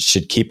investors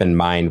should keep in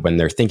mind when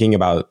they're thinking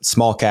about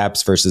small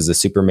caps versus the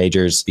super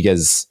majors?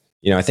 Because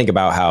I think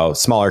about how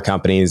smaller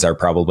companies are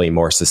probably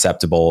more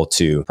susceptible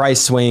to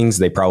price swings.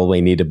 They probably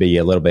need to be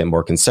a little bit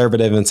more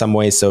conservative in some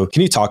ways. So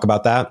can you talk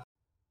about that?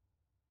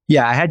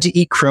 Yeah, I had to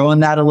eat crow on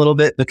that a little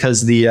bit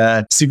because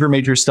the super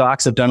major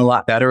stocks have done a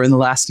lot better in the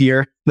last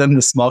year than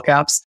the small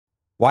caps.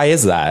 Why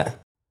is that?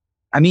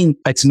 I mean,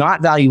 it's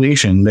not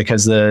valuation,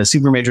 because the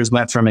super majors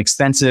went from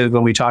expensive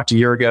when we talked a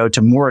year ago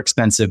to more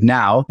expensive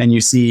now. And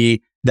you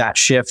see that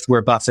shift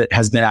where Buffett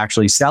has been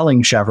actually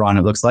selling Chevron,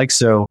 it looks like.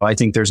 So I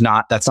think that's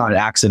not an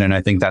accident.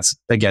 I think that's,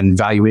 again,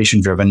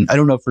 valuation driven. I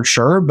don't know for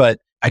sure, but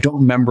I don't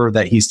remember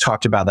that he's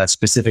talked about that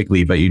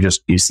specifically, but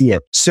you see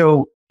it.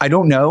 So I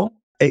don't know.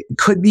 It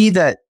could be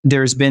that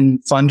there's been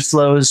fund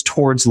flows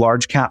towards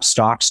large cap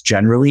stocks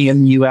generally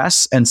in the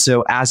US. And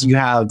so as you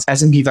have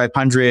S&P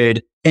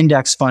 500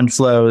 index fund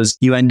flows,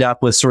 you end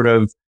up with sort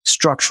of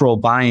structural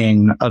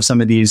buying of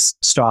some of these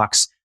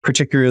stocks,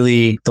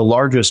 particularly the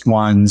largest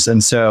ones.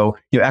 And so,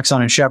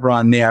 Exxon and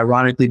Chevron may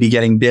ironically be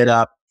getting bid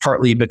up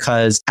partly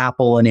because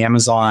Apple and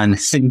Amazon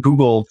and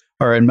Google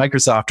and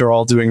Microsoft are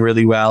all doing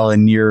really well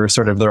and near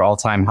sort of their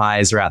all-time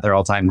highs or at their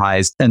all-time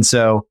highs. And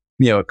so,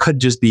 it could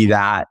just be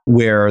that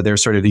where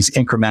there's sort of these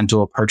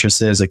incremental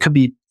purchases. It could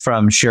be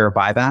from share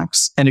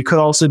buybacks. And it could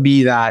also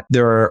be that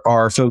there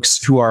are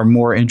folks who are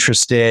more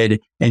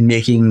interested in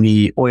making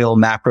the oil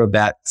macro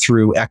bet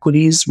through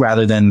equities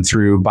rather than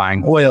through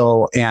buying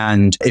oil.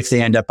 And if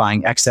they end up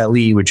buying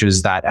XLE, which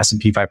is that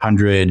S&P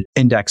 500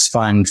 index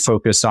fund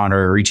focused on,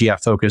 or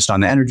ETF focused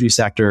on the energy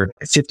sector,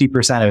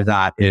 50% of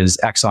that is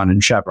Exxon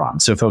and Chevron.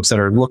 So folks that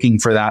are looking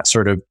for that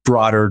sort of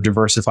broader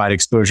diversified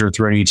exposure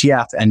through an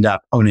ETF end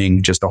up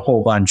owning just a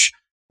whole bunch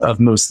of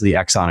mostly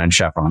Exxon and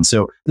Chevron.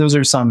 So those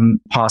are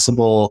some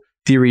possible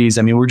theories.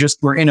 I mean,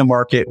 we're in a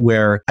market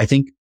where I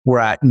think we're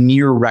at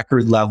near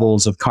record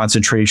levels of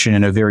concentration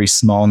in a very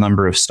small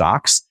number of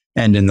stocks.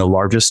 And in the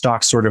largest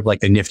stocks, sort of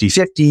like the Nifty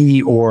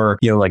 50 or,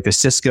 like the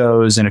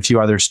Cisco's and a few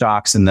other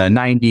stocks in the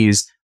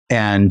 90s.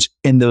 And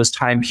in those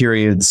time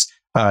periods,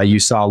 you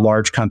saw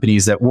large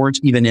companies that weren't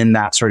even in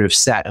that sort of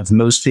set of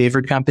most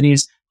favored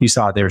companies. You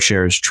saw their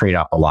shares trade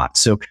up a lot.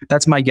 So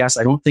that's my guess.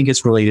 I don't think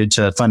it's related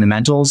to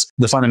fundamentals.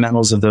 The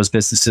fundamentals of those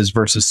businesses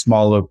versus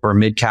small or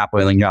mid-cap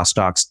oil and gas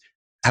stocks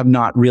have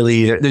not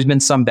really, there's been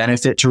some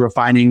benefit to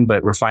refining,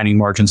 but refining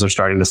margins are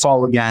starting to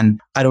fall again.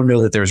 I don't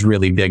know that there's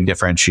really big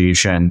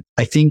differentiation.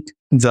 I think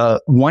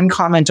the one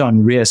comment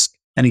on risk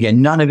And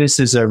again, none of this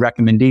is a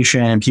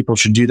recommendation. People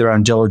should do their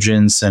own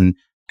diligence and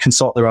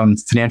consult their own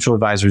financial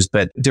advisors.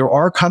 But there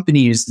are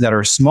companies that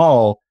are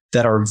small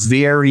that are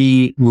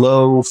very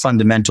low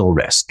fundamental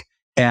risk.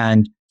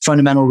 And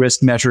fundamental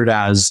risk measured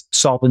as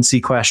solvency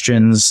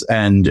questions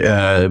and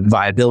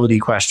viability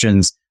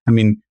questions. I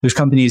mean, there's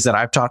companies that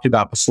I've talked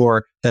about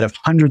before that have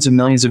hundreds of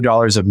millions of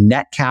dollars of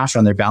net cash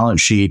on their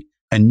balance sheet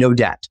and no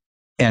debt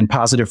and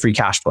positive free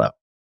cash flow.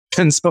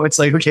 And so it's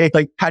like, okay,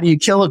 like how do you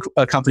kill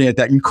a company like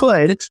that? You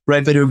could,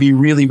 right? But it would be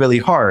really, really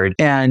hard.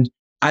 And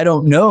I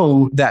don't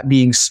know that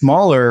being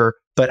smaller,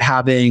 but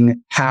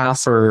having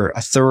half or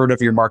a third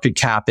of your market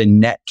cap in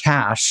net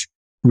cash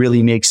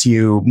really makes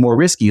you more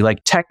risky.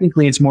 Like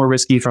technically it's more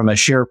risky from a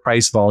share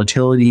price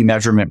volatility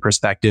measurement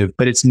perspective,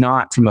 but it's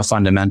not from a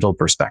fundamental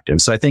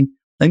perspective. So I think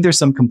there's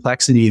some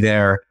complexity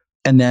there.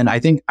 And then I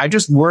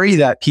just worry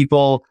that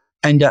people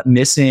end up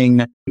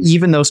missing,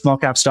 even though small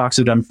cap stocks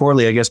have done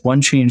poorly. I guess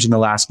one change in the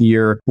last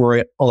year,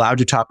 we're allowed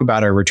to talk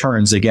about our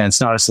returns. Again, it's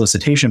not a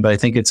solicitation, but I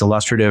think it's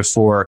illustrative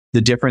for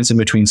the difference in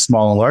between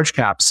small and large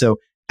caps. So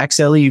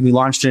XLE, we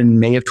launched in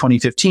May of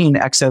 2015.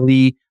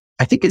 XLE,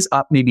 I think is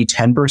up maybe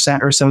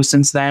 10% or so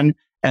since then.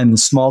 And the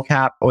small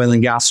cap oil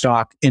and gas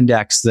stock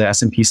index, the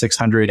S&P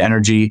 600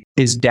 energy,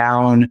 is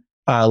down,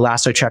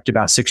 last I checked,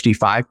 about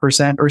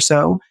 65% or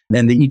so.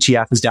 And the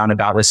ETF is down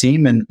about the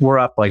same. And we're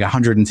up like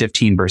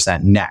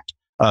 115% net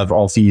of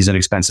all fees and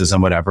expenses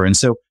and whatever. And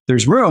so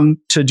there's room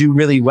to do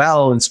really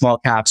well in small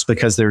caps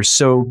because there's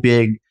so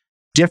big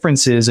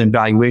differences in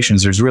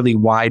valuations. There's really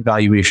wide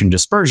valuation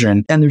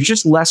dispersion. And there's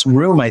just less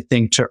room, I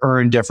think, to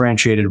earn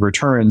differentiated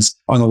returns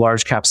on the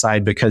large cap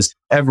side because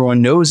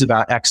everyone knows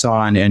about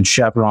Exxon and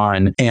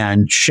Chevron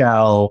and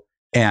Shell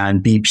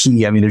and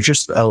BP. I mean, there's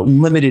just a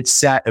limited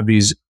set of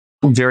these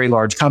very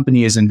large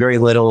companies and very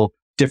little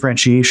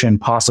differentiation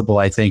possible,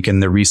 I think,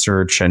 in the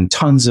research and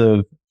tons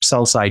of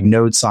sell side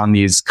notes on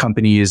these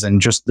companies.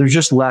 And there's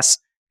just less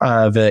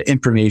of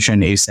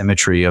information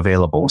asymmetry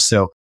available.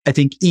 So I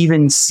think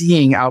even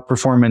seeing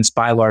outperformance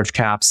by large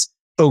caps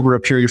over a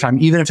period of time,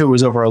 even if it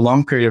was over a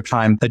long period of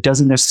time, that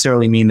doesn't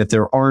necessarily mean that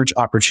there aren't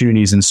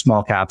opportunities in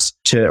small caps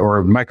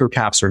or micro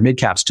caps or mid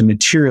caps to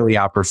materially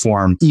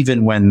outperform,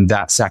 even when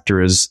that sector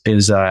is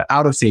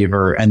out of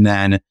favor. And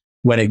then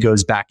when it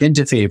goes back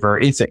into favor,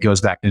 if it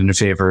goes back into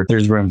favor,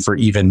 there's room for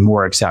even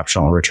more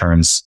exceptional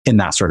returns in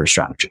that sort of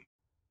strategy.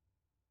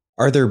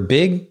 Are there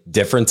big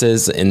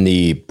differences in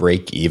the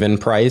break-even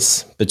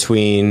price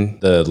between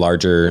the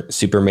larger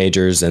super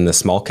majors and the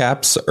small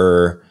caps?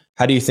 Or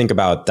how do you think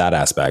about that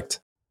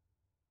aspect?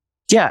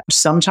 Yeah,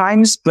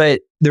 sometimes,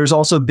 but there's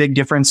also big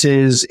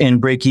differences in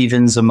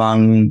break-evens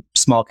among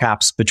small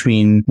caps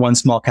between one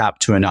small cap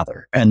to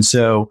another. And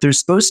so there's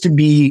supposed to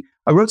be,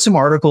 I wrote some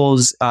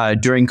articles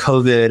during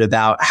COVID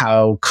about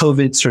how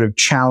COVID sort of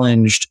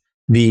challenged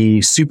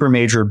the super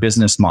major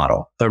business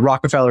model. The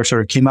Rockefeller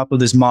sort of came up with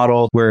this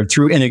model where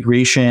through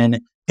integration,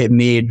 it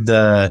made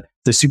the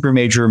super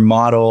major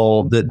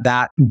model,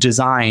 that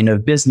design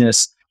of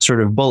business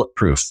sort of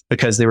bulletproof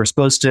because they were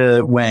supposed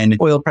to, when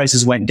oil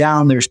prices went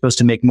down, they were supposed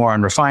to make more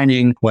on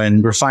refining.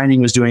 When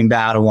refining was doing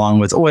bad along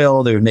with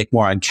oil, they would make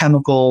more on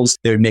chemicals.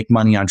 They would make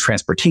money on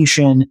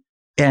transportation.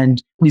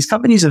 And these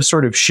companies have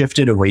sort of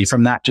shifted away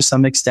from that to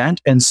some extent.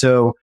 And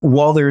so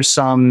while there's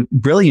some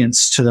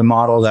brilliance to the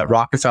model that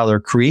Rockefeller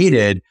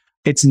created,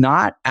 it's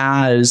not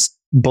as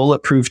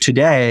bulletproof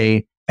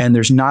today. And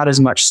there's not as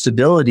much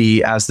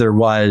stability as there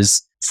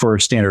was for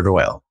Standard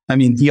Oil. I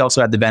mean, he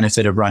also had the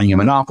benefit of running a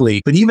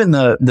monopoly, but even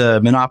the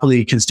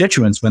monopoly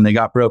constituents, when they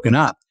got broken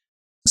up,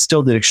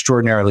 still did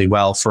extraordinarily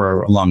well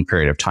for a long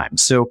period of time.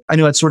 So I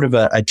know it's sort of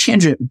a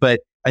tangent,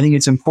 but I think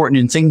it's important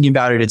in thinking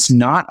about it. It's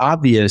not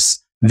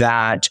obvious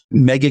that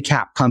mega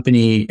cap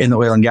company in the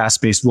oil and gas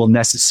space will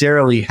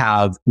necessarily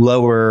have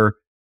lower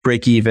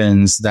break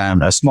evens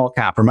than a small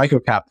cap or micro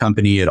cap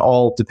company. It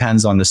all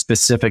depends on the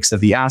specifics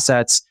of the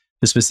assets,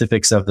 the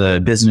specifics of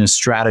the business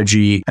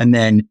strategy. And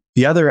then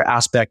the other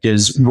aspect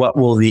is what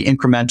will the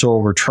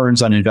incremental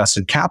returns on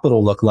invested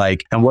capital look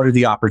like? And what are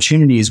the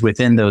opportunities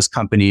within those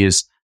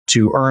companies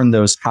to earn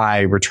those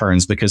high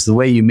returns? Because the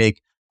way you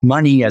make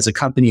money as a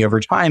company over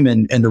time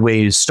and the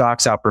way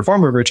stocks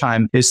outperform over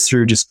time is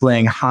through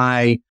displaying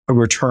high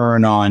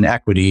return on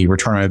equity,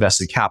 return on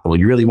invested capital.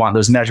 You really want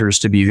those measures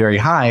to be very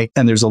high.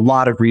 And there's a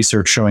lot of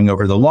research showing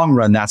over the long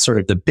run, that's sort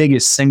of the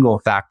biggest single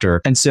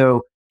factor. And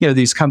so,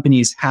 these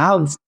companies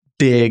have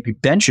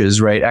big benches,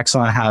 right?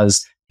 Exxon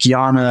has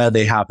Guyana.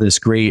 They have this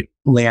great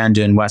land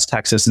in West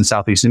Texas and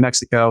Southeast New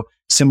Mexico.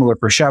 Similar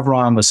for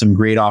Chevron with some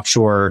great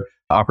offshore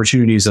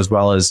opportunities, as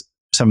well as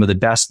some of the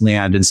best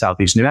land in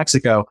Southeast New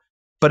Mexico.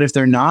 But if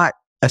they're not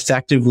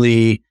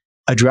effectively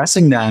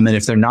addressing them, and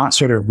if they're not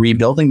sort of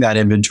rebuilding that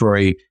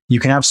inventory, you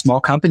can have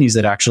small companies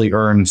that actually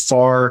earn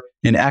far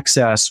in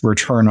excess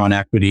return on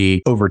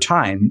equity over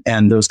time.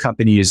 And those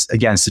companies,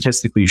 again,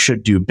 statistically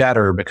should do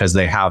better because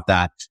they have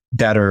that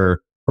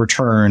better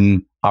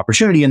return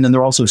opportunity. And then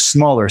they're also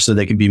smaller, so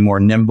they can be more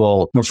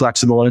nimble, more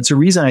flexible. And it's a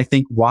reason I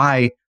think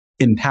why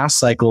in past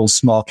cycles,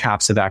 small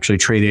caps have actually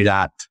traded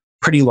at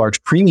pretty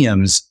large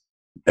premiums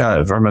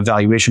from a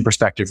valuation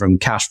perspective, from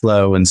cash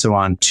flow and so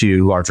on,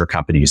 to larger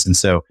companies. And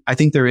so I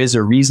think there is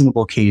a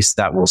reasonable case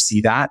that we'll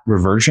see that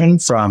reversion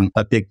from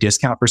a big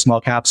discount for small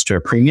caps to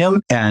a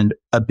premium. And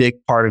a big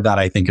part of that,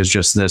 I think, is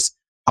just this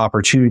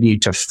opportunity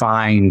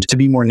to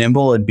be more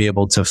nimble and be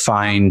able to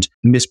find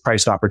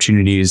mispriced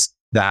opportunities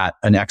that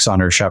an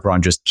Exxon or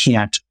Chevron just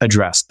can't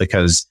address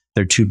because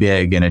they're too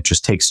big and it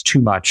just takes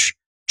too much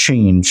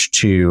change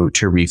to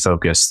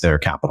refocus their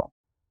capital.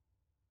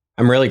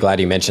 I'm really glad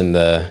you mentioned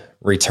the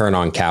return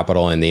on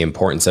capital and the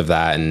importance of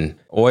that. And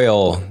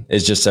oil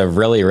is just a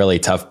really, really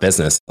tough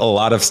business. A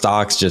lot of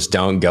stocks just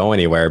don't go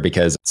anywhere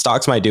because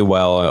stocks might do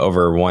well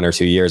over 1 or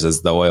 2 years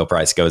as the oil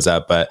price goes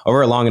up. But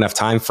over a long enough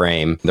time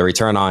frame, the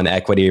return on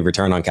equity,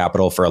 return on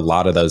capital for a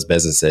lot of those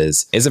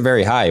businesses isn't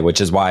very high, which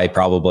is why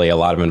probably a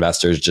lot of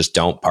investors just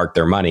don't park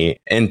their money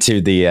into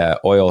the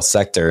oil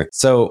sector.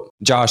 So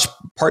Josh,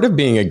 part of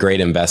being a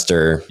great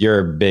investor, you're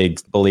a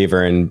big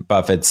believer in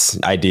Buffett's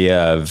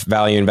idea of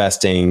value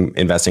investing,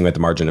 investing with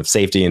the margin of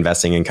safety,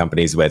 investing in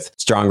companies with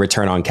strong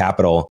return on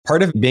capital.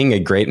 Part of being a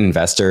great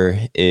investor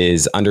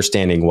is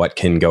understanding what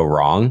can go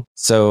wrong.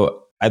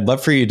 So I'd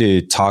love for you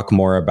to talk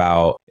more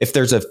about if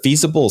there's a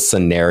feasible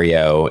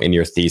scenario in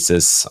your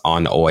thesis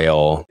on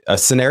oil, a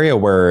scenario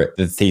where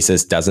the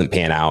thesis doesn't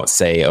pan out,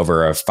 say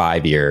over a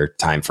 5-year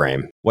time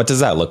frame. What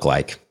does that look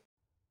like?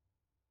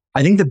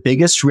 I think the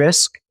biggest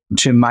risk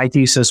to my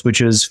thesis,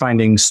 which is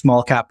finding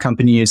small cap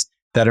companies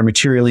that are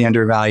materially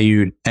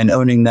undervalued and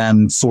owning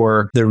them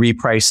for the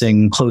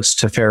repricing close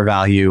to fair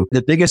value.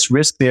 The biggest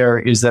risk there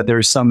is that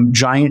there's some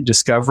giant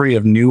discovery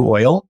of new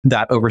oil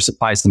that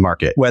oversupplies the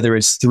market, whether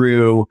it's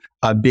through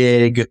a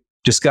big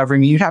discovery.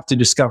 I mean, you'd have to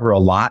discover a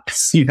lot.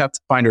 You'd have to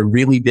find a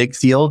really big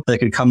field that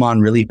could come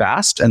on really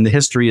fast. And the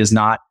history is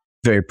not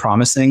very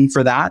promising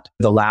for that.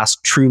 The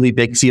last truly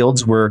big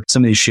fields were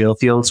some of these shale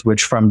fields,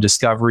 which from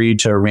discovery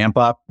to ramp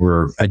up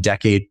were a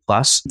decade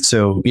plus.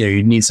 So,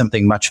 you'd need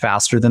something much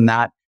faster than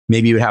that.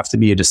 Maybe it would have to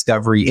be a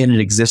discovery in an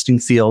existing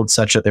field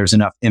such that there's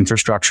enough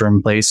infrastructure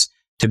in place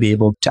to be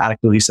able to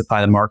adequately supply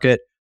the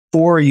market.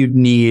 Or you'd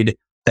need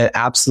an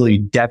absolutely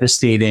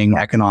devastating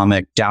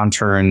economic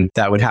downturn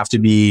that would have to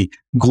be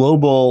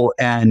global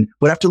and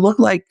would have to look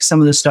like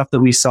some of the stuff that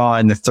we saw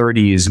in the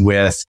 30s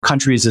with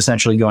countries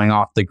essentially going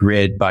off the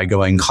grid by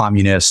going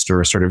communist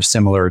or sort of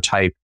similar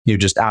type,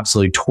 just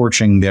absolutely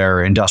torching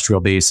their industrial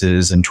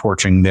bases and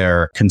torching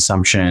their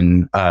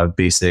consumption of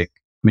basic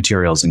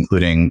materials,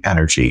 including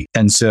energy.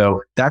 And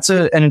so there's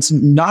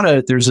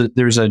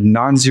a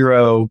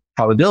non-zero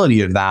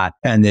probability of that.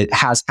 And it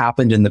has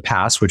happened in the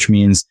past, which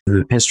means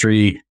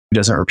history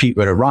doesn't repeat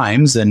what it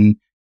rhymes. And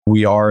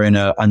we are in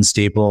an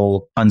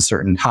unstable,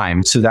 uncertain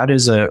time. So that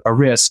is a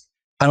risk.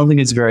 I don't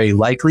think it's very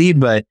likely,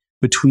 but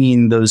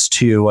between those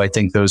two, I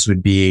think those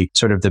would be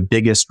sort of the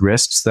biggest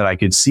risks that I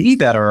could see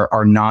that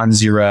are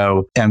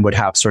non-zero and would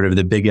have sort of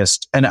the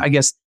biggest. And I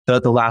guess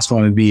the last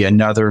one would be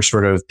another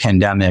sort of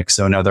pandemic.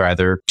 So another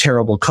either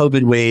terrible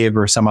COVID wave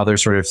or some other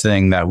sort of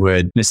thing that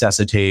would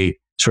necessitate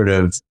sort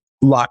of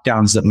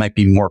lockdowns that might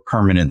be more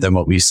permanent than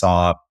what we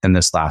saw in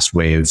this last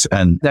wave.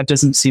 And that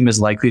doesn't seem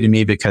as likely to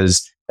me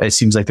because it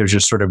seems like there's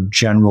just sort of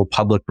general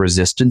public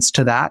resistance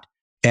to that.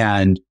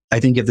 And I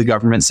think if the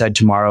government said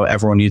tomorrow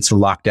everyone needs to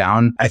lock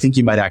down, I think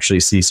you might actually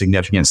see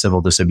significant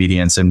civil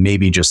disobedience and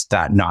maybe just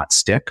that not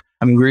stick.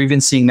 I mean, we're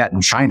even seeing that in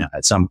China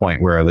at some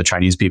point where the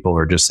Chinese people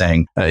were just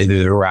saying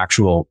there were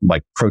actual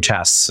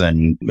protests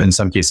and in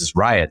some cases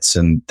riots.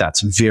 And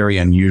that's very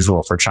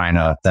unusual for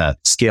China, that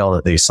scale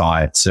that they saw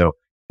it. So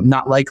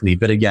not likely.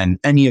 But again,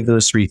 any of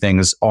those three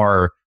things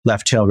are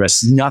left tail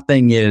risks.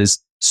 Nothing is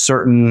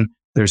certain.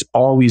 There's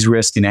always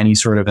risk in any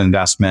sort of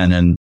investment.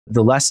 And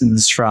the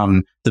lessons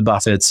from the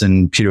Buffetts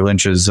and Peter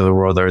Lynch's of the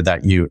world are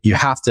that you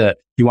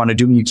want to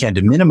do what you can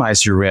to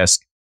minimize your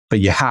risk, but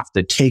you have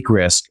to take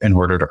risk in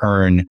order to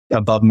earn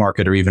above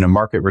market or even a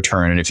market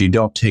return. And if you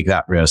don't take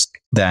that risk,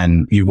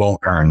 then you won't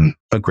earn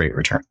a great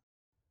return.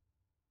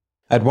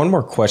 I had one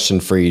more question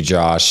for you,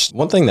 Josh.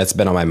 One thing that's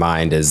been on my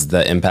mind is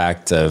the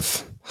impact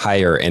of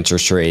higher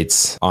interest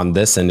rates on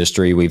this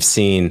industry. We've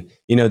seen,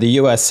 the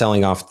US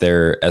selling off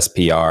their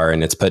SPR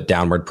and it's put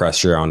downward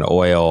pressure on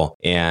oil,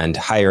 and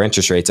higher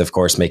interest rates, of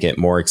course, make it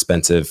more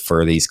expensive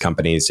for these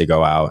companies to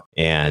go out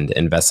and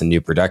invest in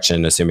new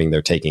production, assuming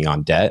they're taking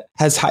on debt.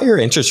 Has higher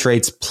interest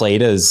rates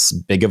played as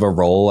big of a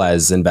role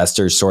as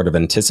investors sort of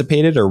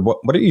anticipated, or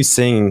what are you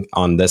seeing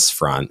on this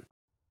front?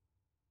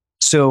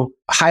 So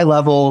high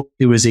level,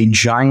 it was a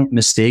giant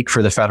mistake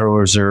for the Federal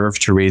Reserve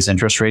to raise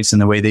interest rates in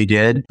the way they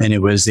did. And it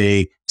was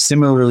a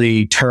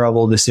similarly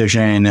terrible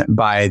decision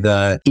by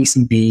the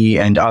ECB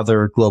and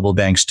other global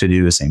banks to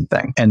do the same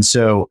thing. And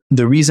so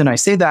the reason I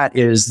say that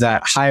is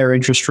that higher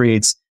interest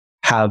rates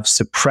have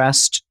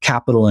suppressed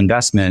capital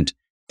investment.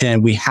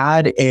 And we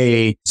had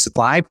a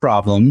supply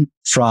problem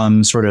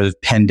from sort of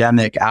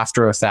pandemic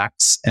after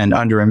effects and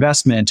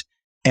underinvestment.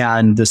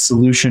 And the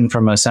solution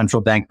from a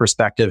central bank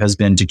perspective has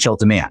been to kill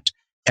demand.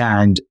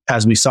 And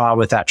as we saw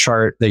with that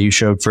chart that you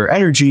showed for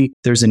energy,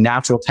 there's a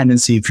natural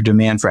tendency for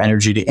demand for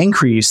energy to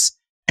increase.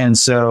 And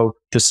so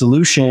the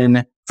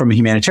solution from a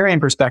humanitarian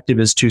perspective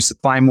is to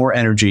supply more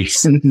energy,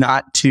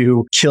 not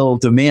to kill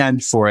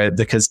demand for it,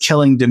 because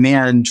killing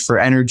demand for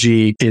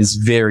energy is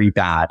very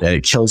bad.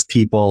 It kills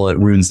people. It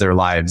ruins their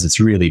lives. It's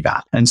really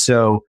bad. And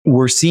so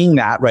we're seeing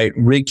that, right?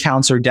 Rig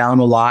counts are down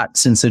a lot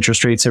since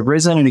interest rates have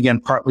risen. And again,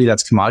 partly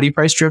that's commodity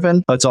price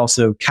driven, but it's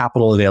also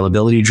capital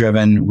availability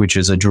driven, which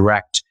is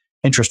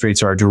interest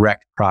rates are a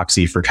direct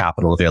proxy for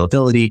capital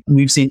availability.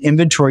 We've seen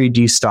inventory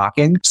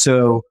destocking.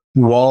 So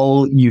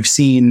while you've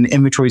seen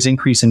inventories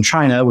increase in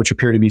China, which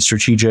appear to be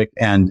strategic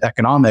and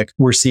economic,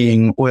 we're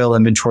seeing oil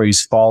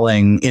inventories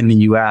falling in the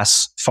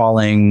US,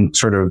 falling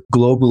sort of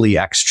globally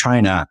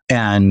ex-China.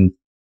 And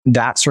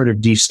that sort of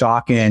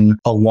destocking,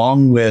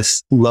 along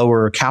with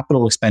lower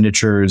capital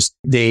expenditures,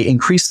 they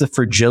increase the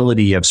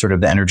fragility of sort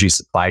of the energy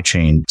supply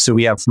chain. So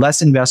we have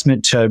less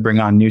investment to bring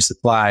on new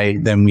supply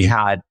than we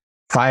had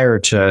prior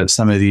to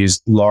some of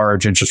these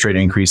large interest rate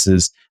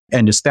increases,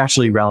 and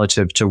especially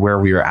relative to where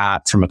we were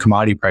at from a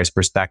commodity price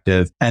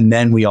perspective. And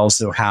then we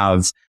also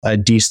have a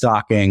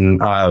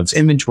destocking of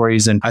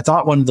inventories. And I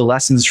thought one of the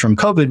lessons from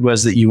COVID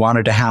was that you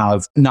wanted to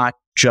have not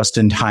just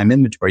in time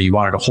inventory, you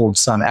wanted to hold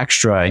some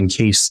extra in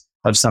case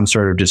of some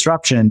sort of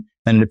disruption.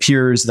 And it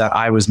appears that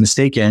I was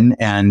mistaken,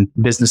 and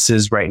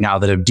businesses right now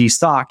that have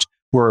destocked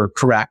were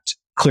correct.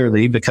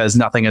 Clearly, because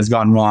nothing has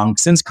gone wrong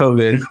since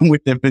COVID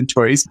with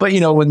inventories. But,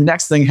 when the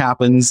next thing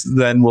happens,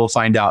 then we'll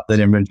find out that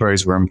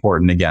inventories were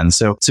important again.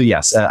 So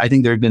yes, I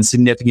think there have been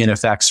significant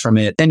effects from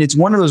it. And it's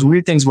one of those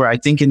weird things where I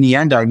think in the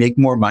end, I make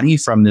more money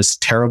from this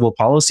terrible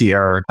policy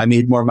error. I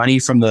made more money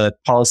from the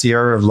policy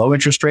error of low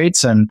interest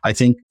rates. And I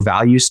think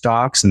value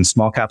stocks and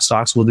small cap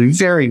stocks will do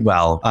very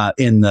well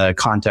in the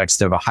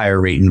context of a higher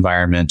rate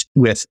environment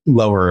with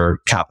lower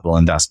capital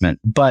investment.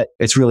 But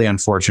it's really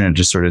unfortunate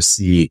to sort of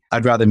see,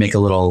 I'd rather make a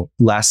little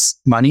less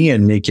money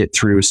and make it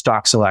through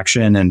stock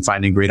selection and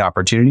finding great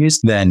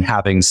opportunities than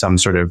having some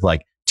sort of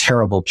like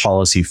terrible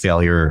policy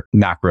failure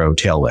macro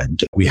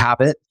tailwind. We have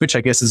it, which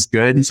I guess is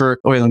good for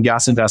oil and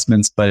gas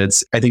investments,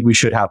 but I think we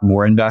should have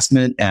more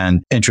investment,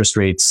 and interest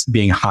rates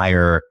being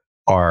higher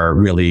are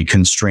really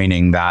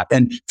constraining that.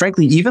 And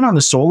frankly, even on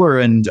the solar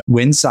and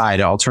wind side,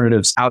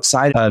 alternatives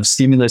outside of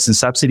stimulus and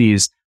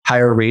subsidies,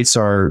 higher rates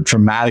are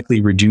dramatically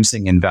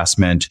reducing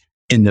investment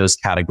in those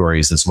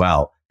categories as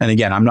well. And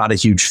again, I'm not a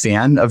huge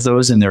fan of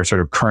those in their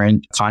sort of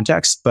current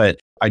context, but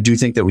I do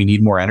think that we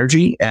need more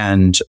energy.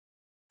 And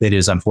it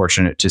is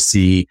unfortunate to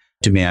see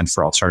demand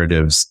for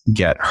alternatives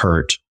get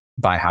hurt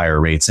by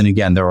higher rates. And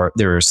again, there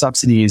are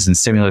subsidies and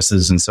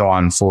stimuluses and so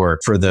on for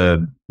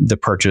the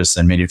purchase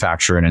and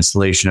manufacture and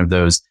installation of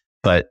those,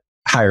 but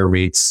higher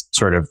rates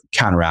sort of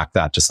counteract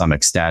that to some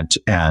extent.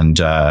 And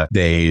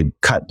they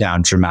cut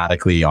down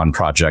dramatically on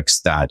projects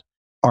that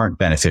aren't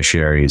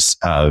beneficiaries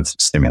of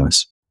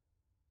stimulus.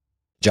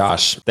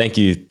 Josh, thank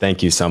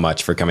you so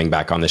much for coming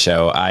back on the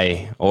show.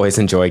 I always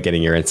enjoy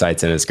getting your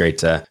insights, and it's great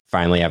to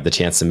finally have the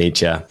chance to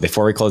meet you.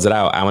 Before we close it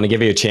out, I want to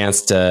give you a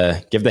chance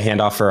to give the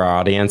handoff for our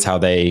audience, how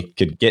they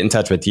could get in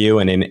touch with you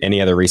and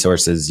any other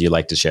resources you'd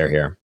like to share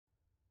here.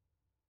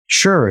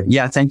 Sure.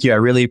 Yeah. Thank you. I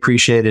really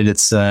appreciate it.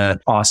 It's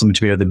awesome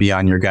to be able to be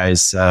on your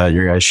guys'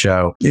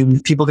 show.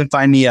 People can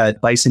find me at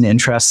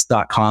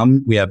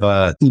bisoninterests.com. We have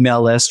an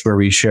email list where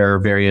we share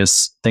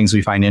various things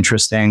we find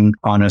interesting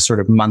on a sort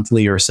of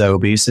monthly or so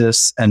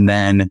basis. And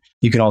then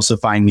you can also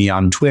find me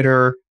on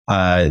Twitter.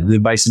 The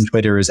Bison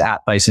Twitter is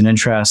at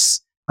bisoninterests.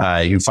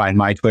 You can find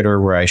my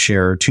Twitter where I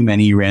share too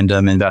many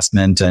random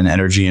investment and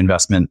energy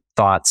industry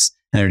thoughts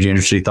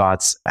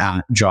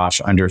at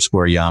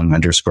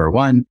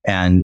Josh_Young_1.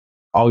 And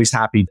always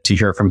happy to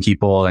hear from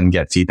people and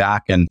get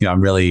feedback. And I'm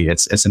really,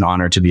 it's an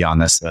honor to be on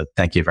this. So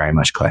thank you very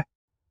much, Clay.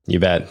 You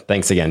bet.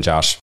 Thanks again,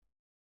 Josh.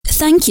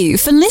 Thank you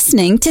for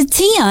listening to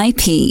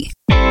TIP.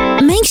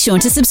 Make sure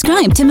to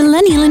subscribe to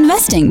Millennial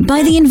Investing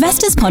by the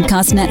Investors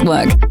Podcast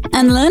Network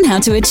and learn how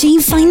to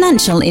achieve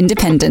financial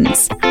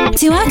independence.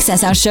 To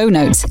access our show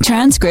notes,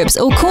 transcripts,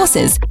 or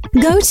courses,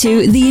 go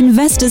to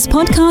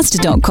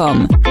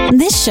theinvestorspodcast.com.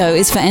 This show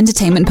is for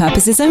entertainment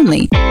purposes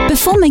only.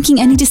 Before making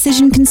any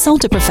decision,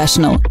 consult a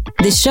professional.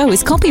 This show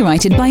is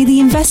copyrighted by the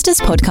Investors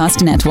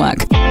Podcast Network.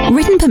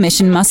 Written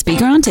permission must be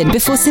granted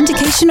before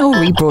syndication or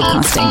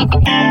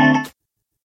rebroadcasting.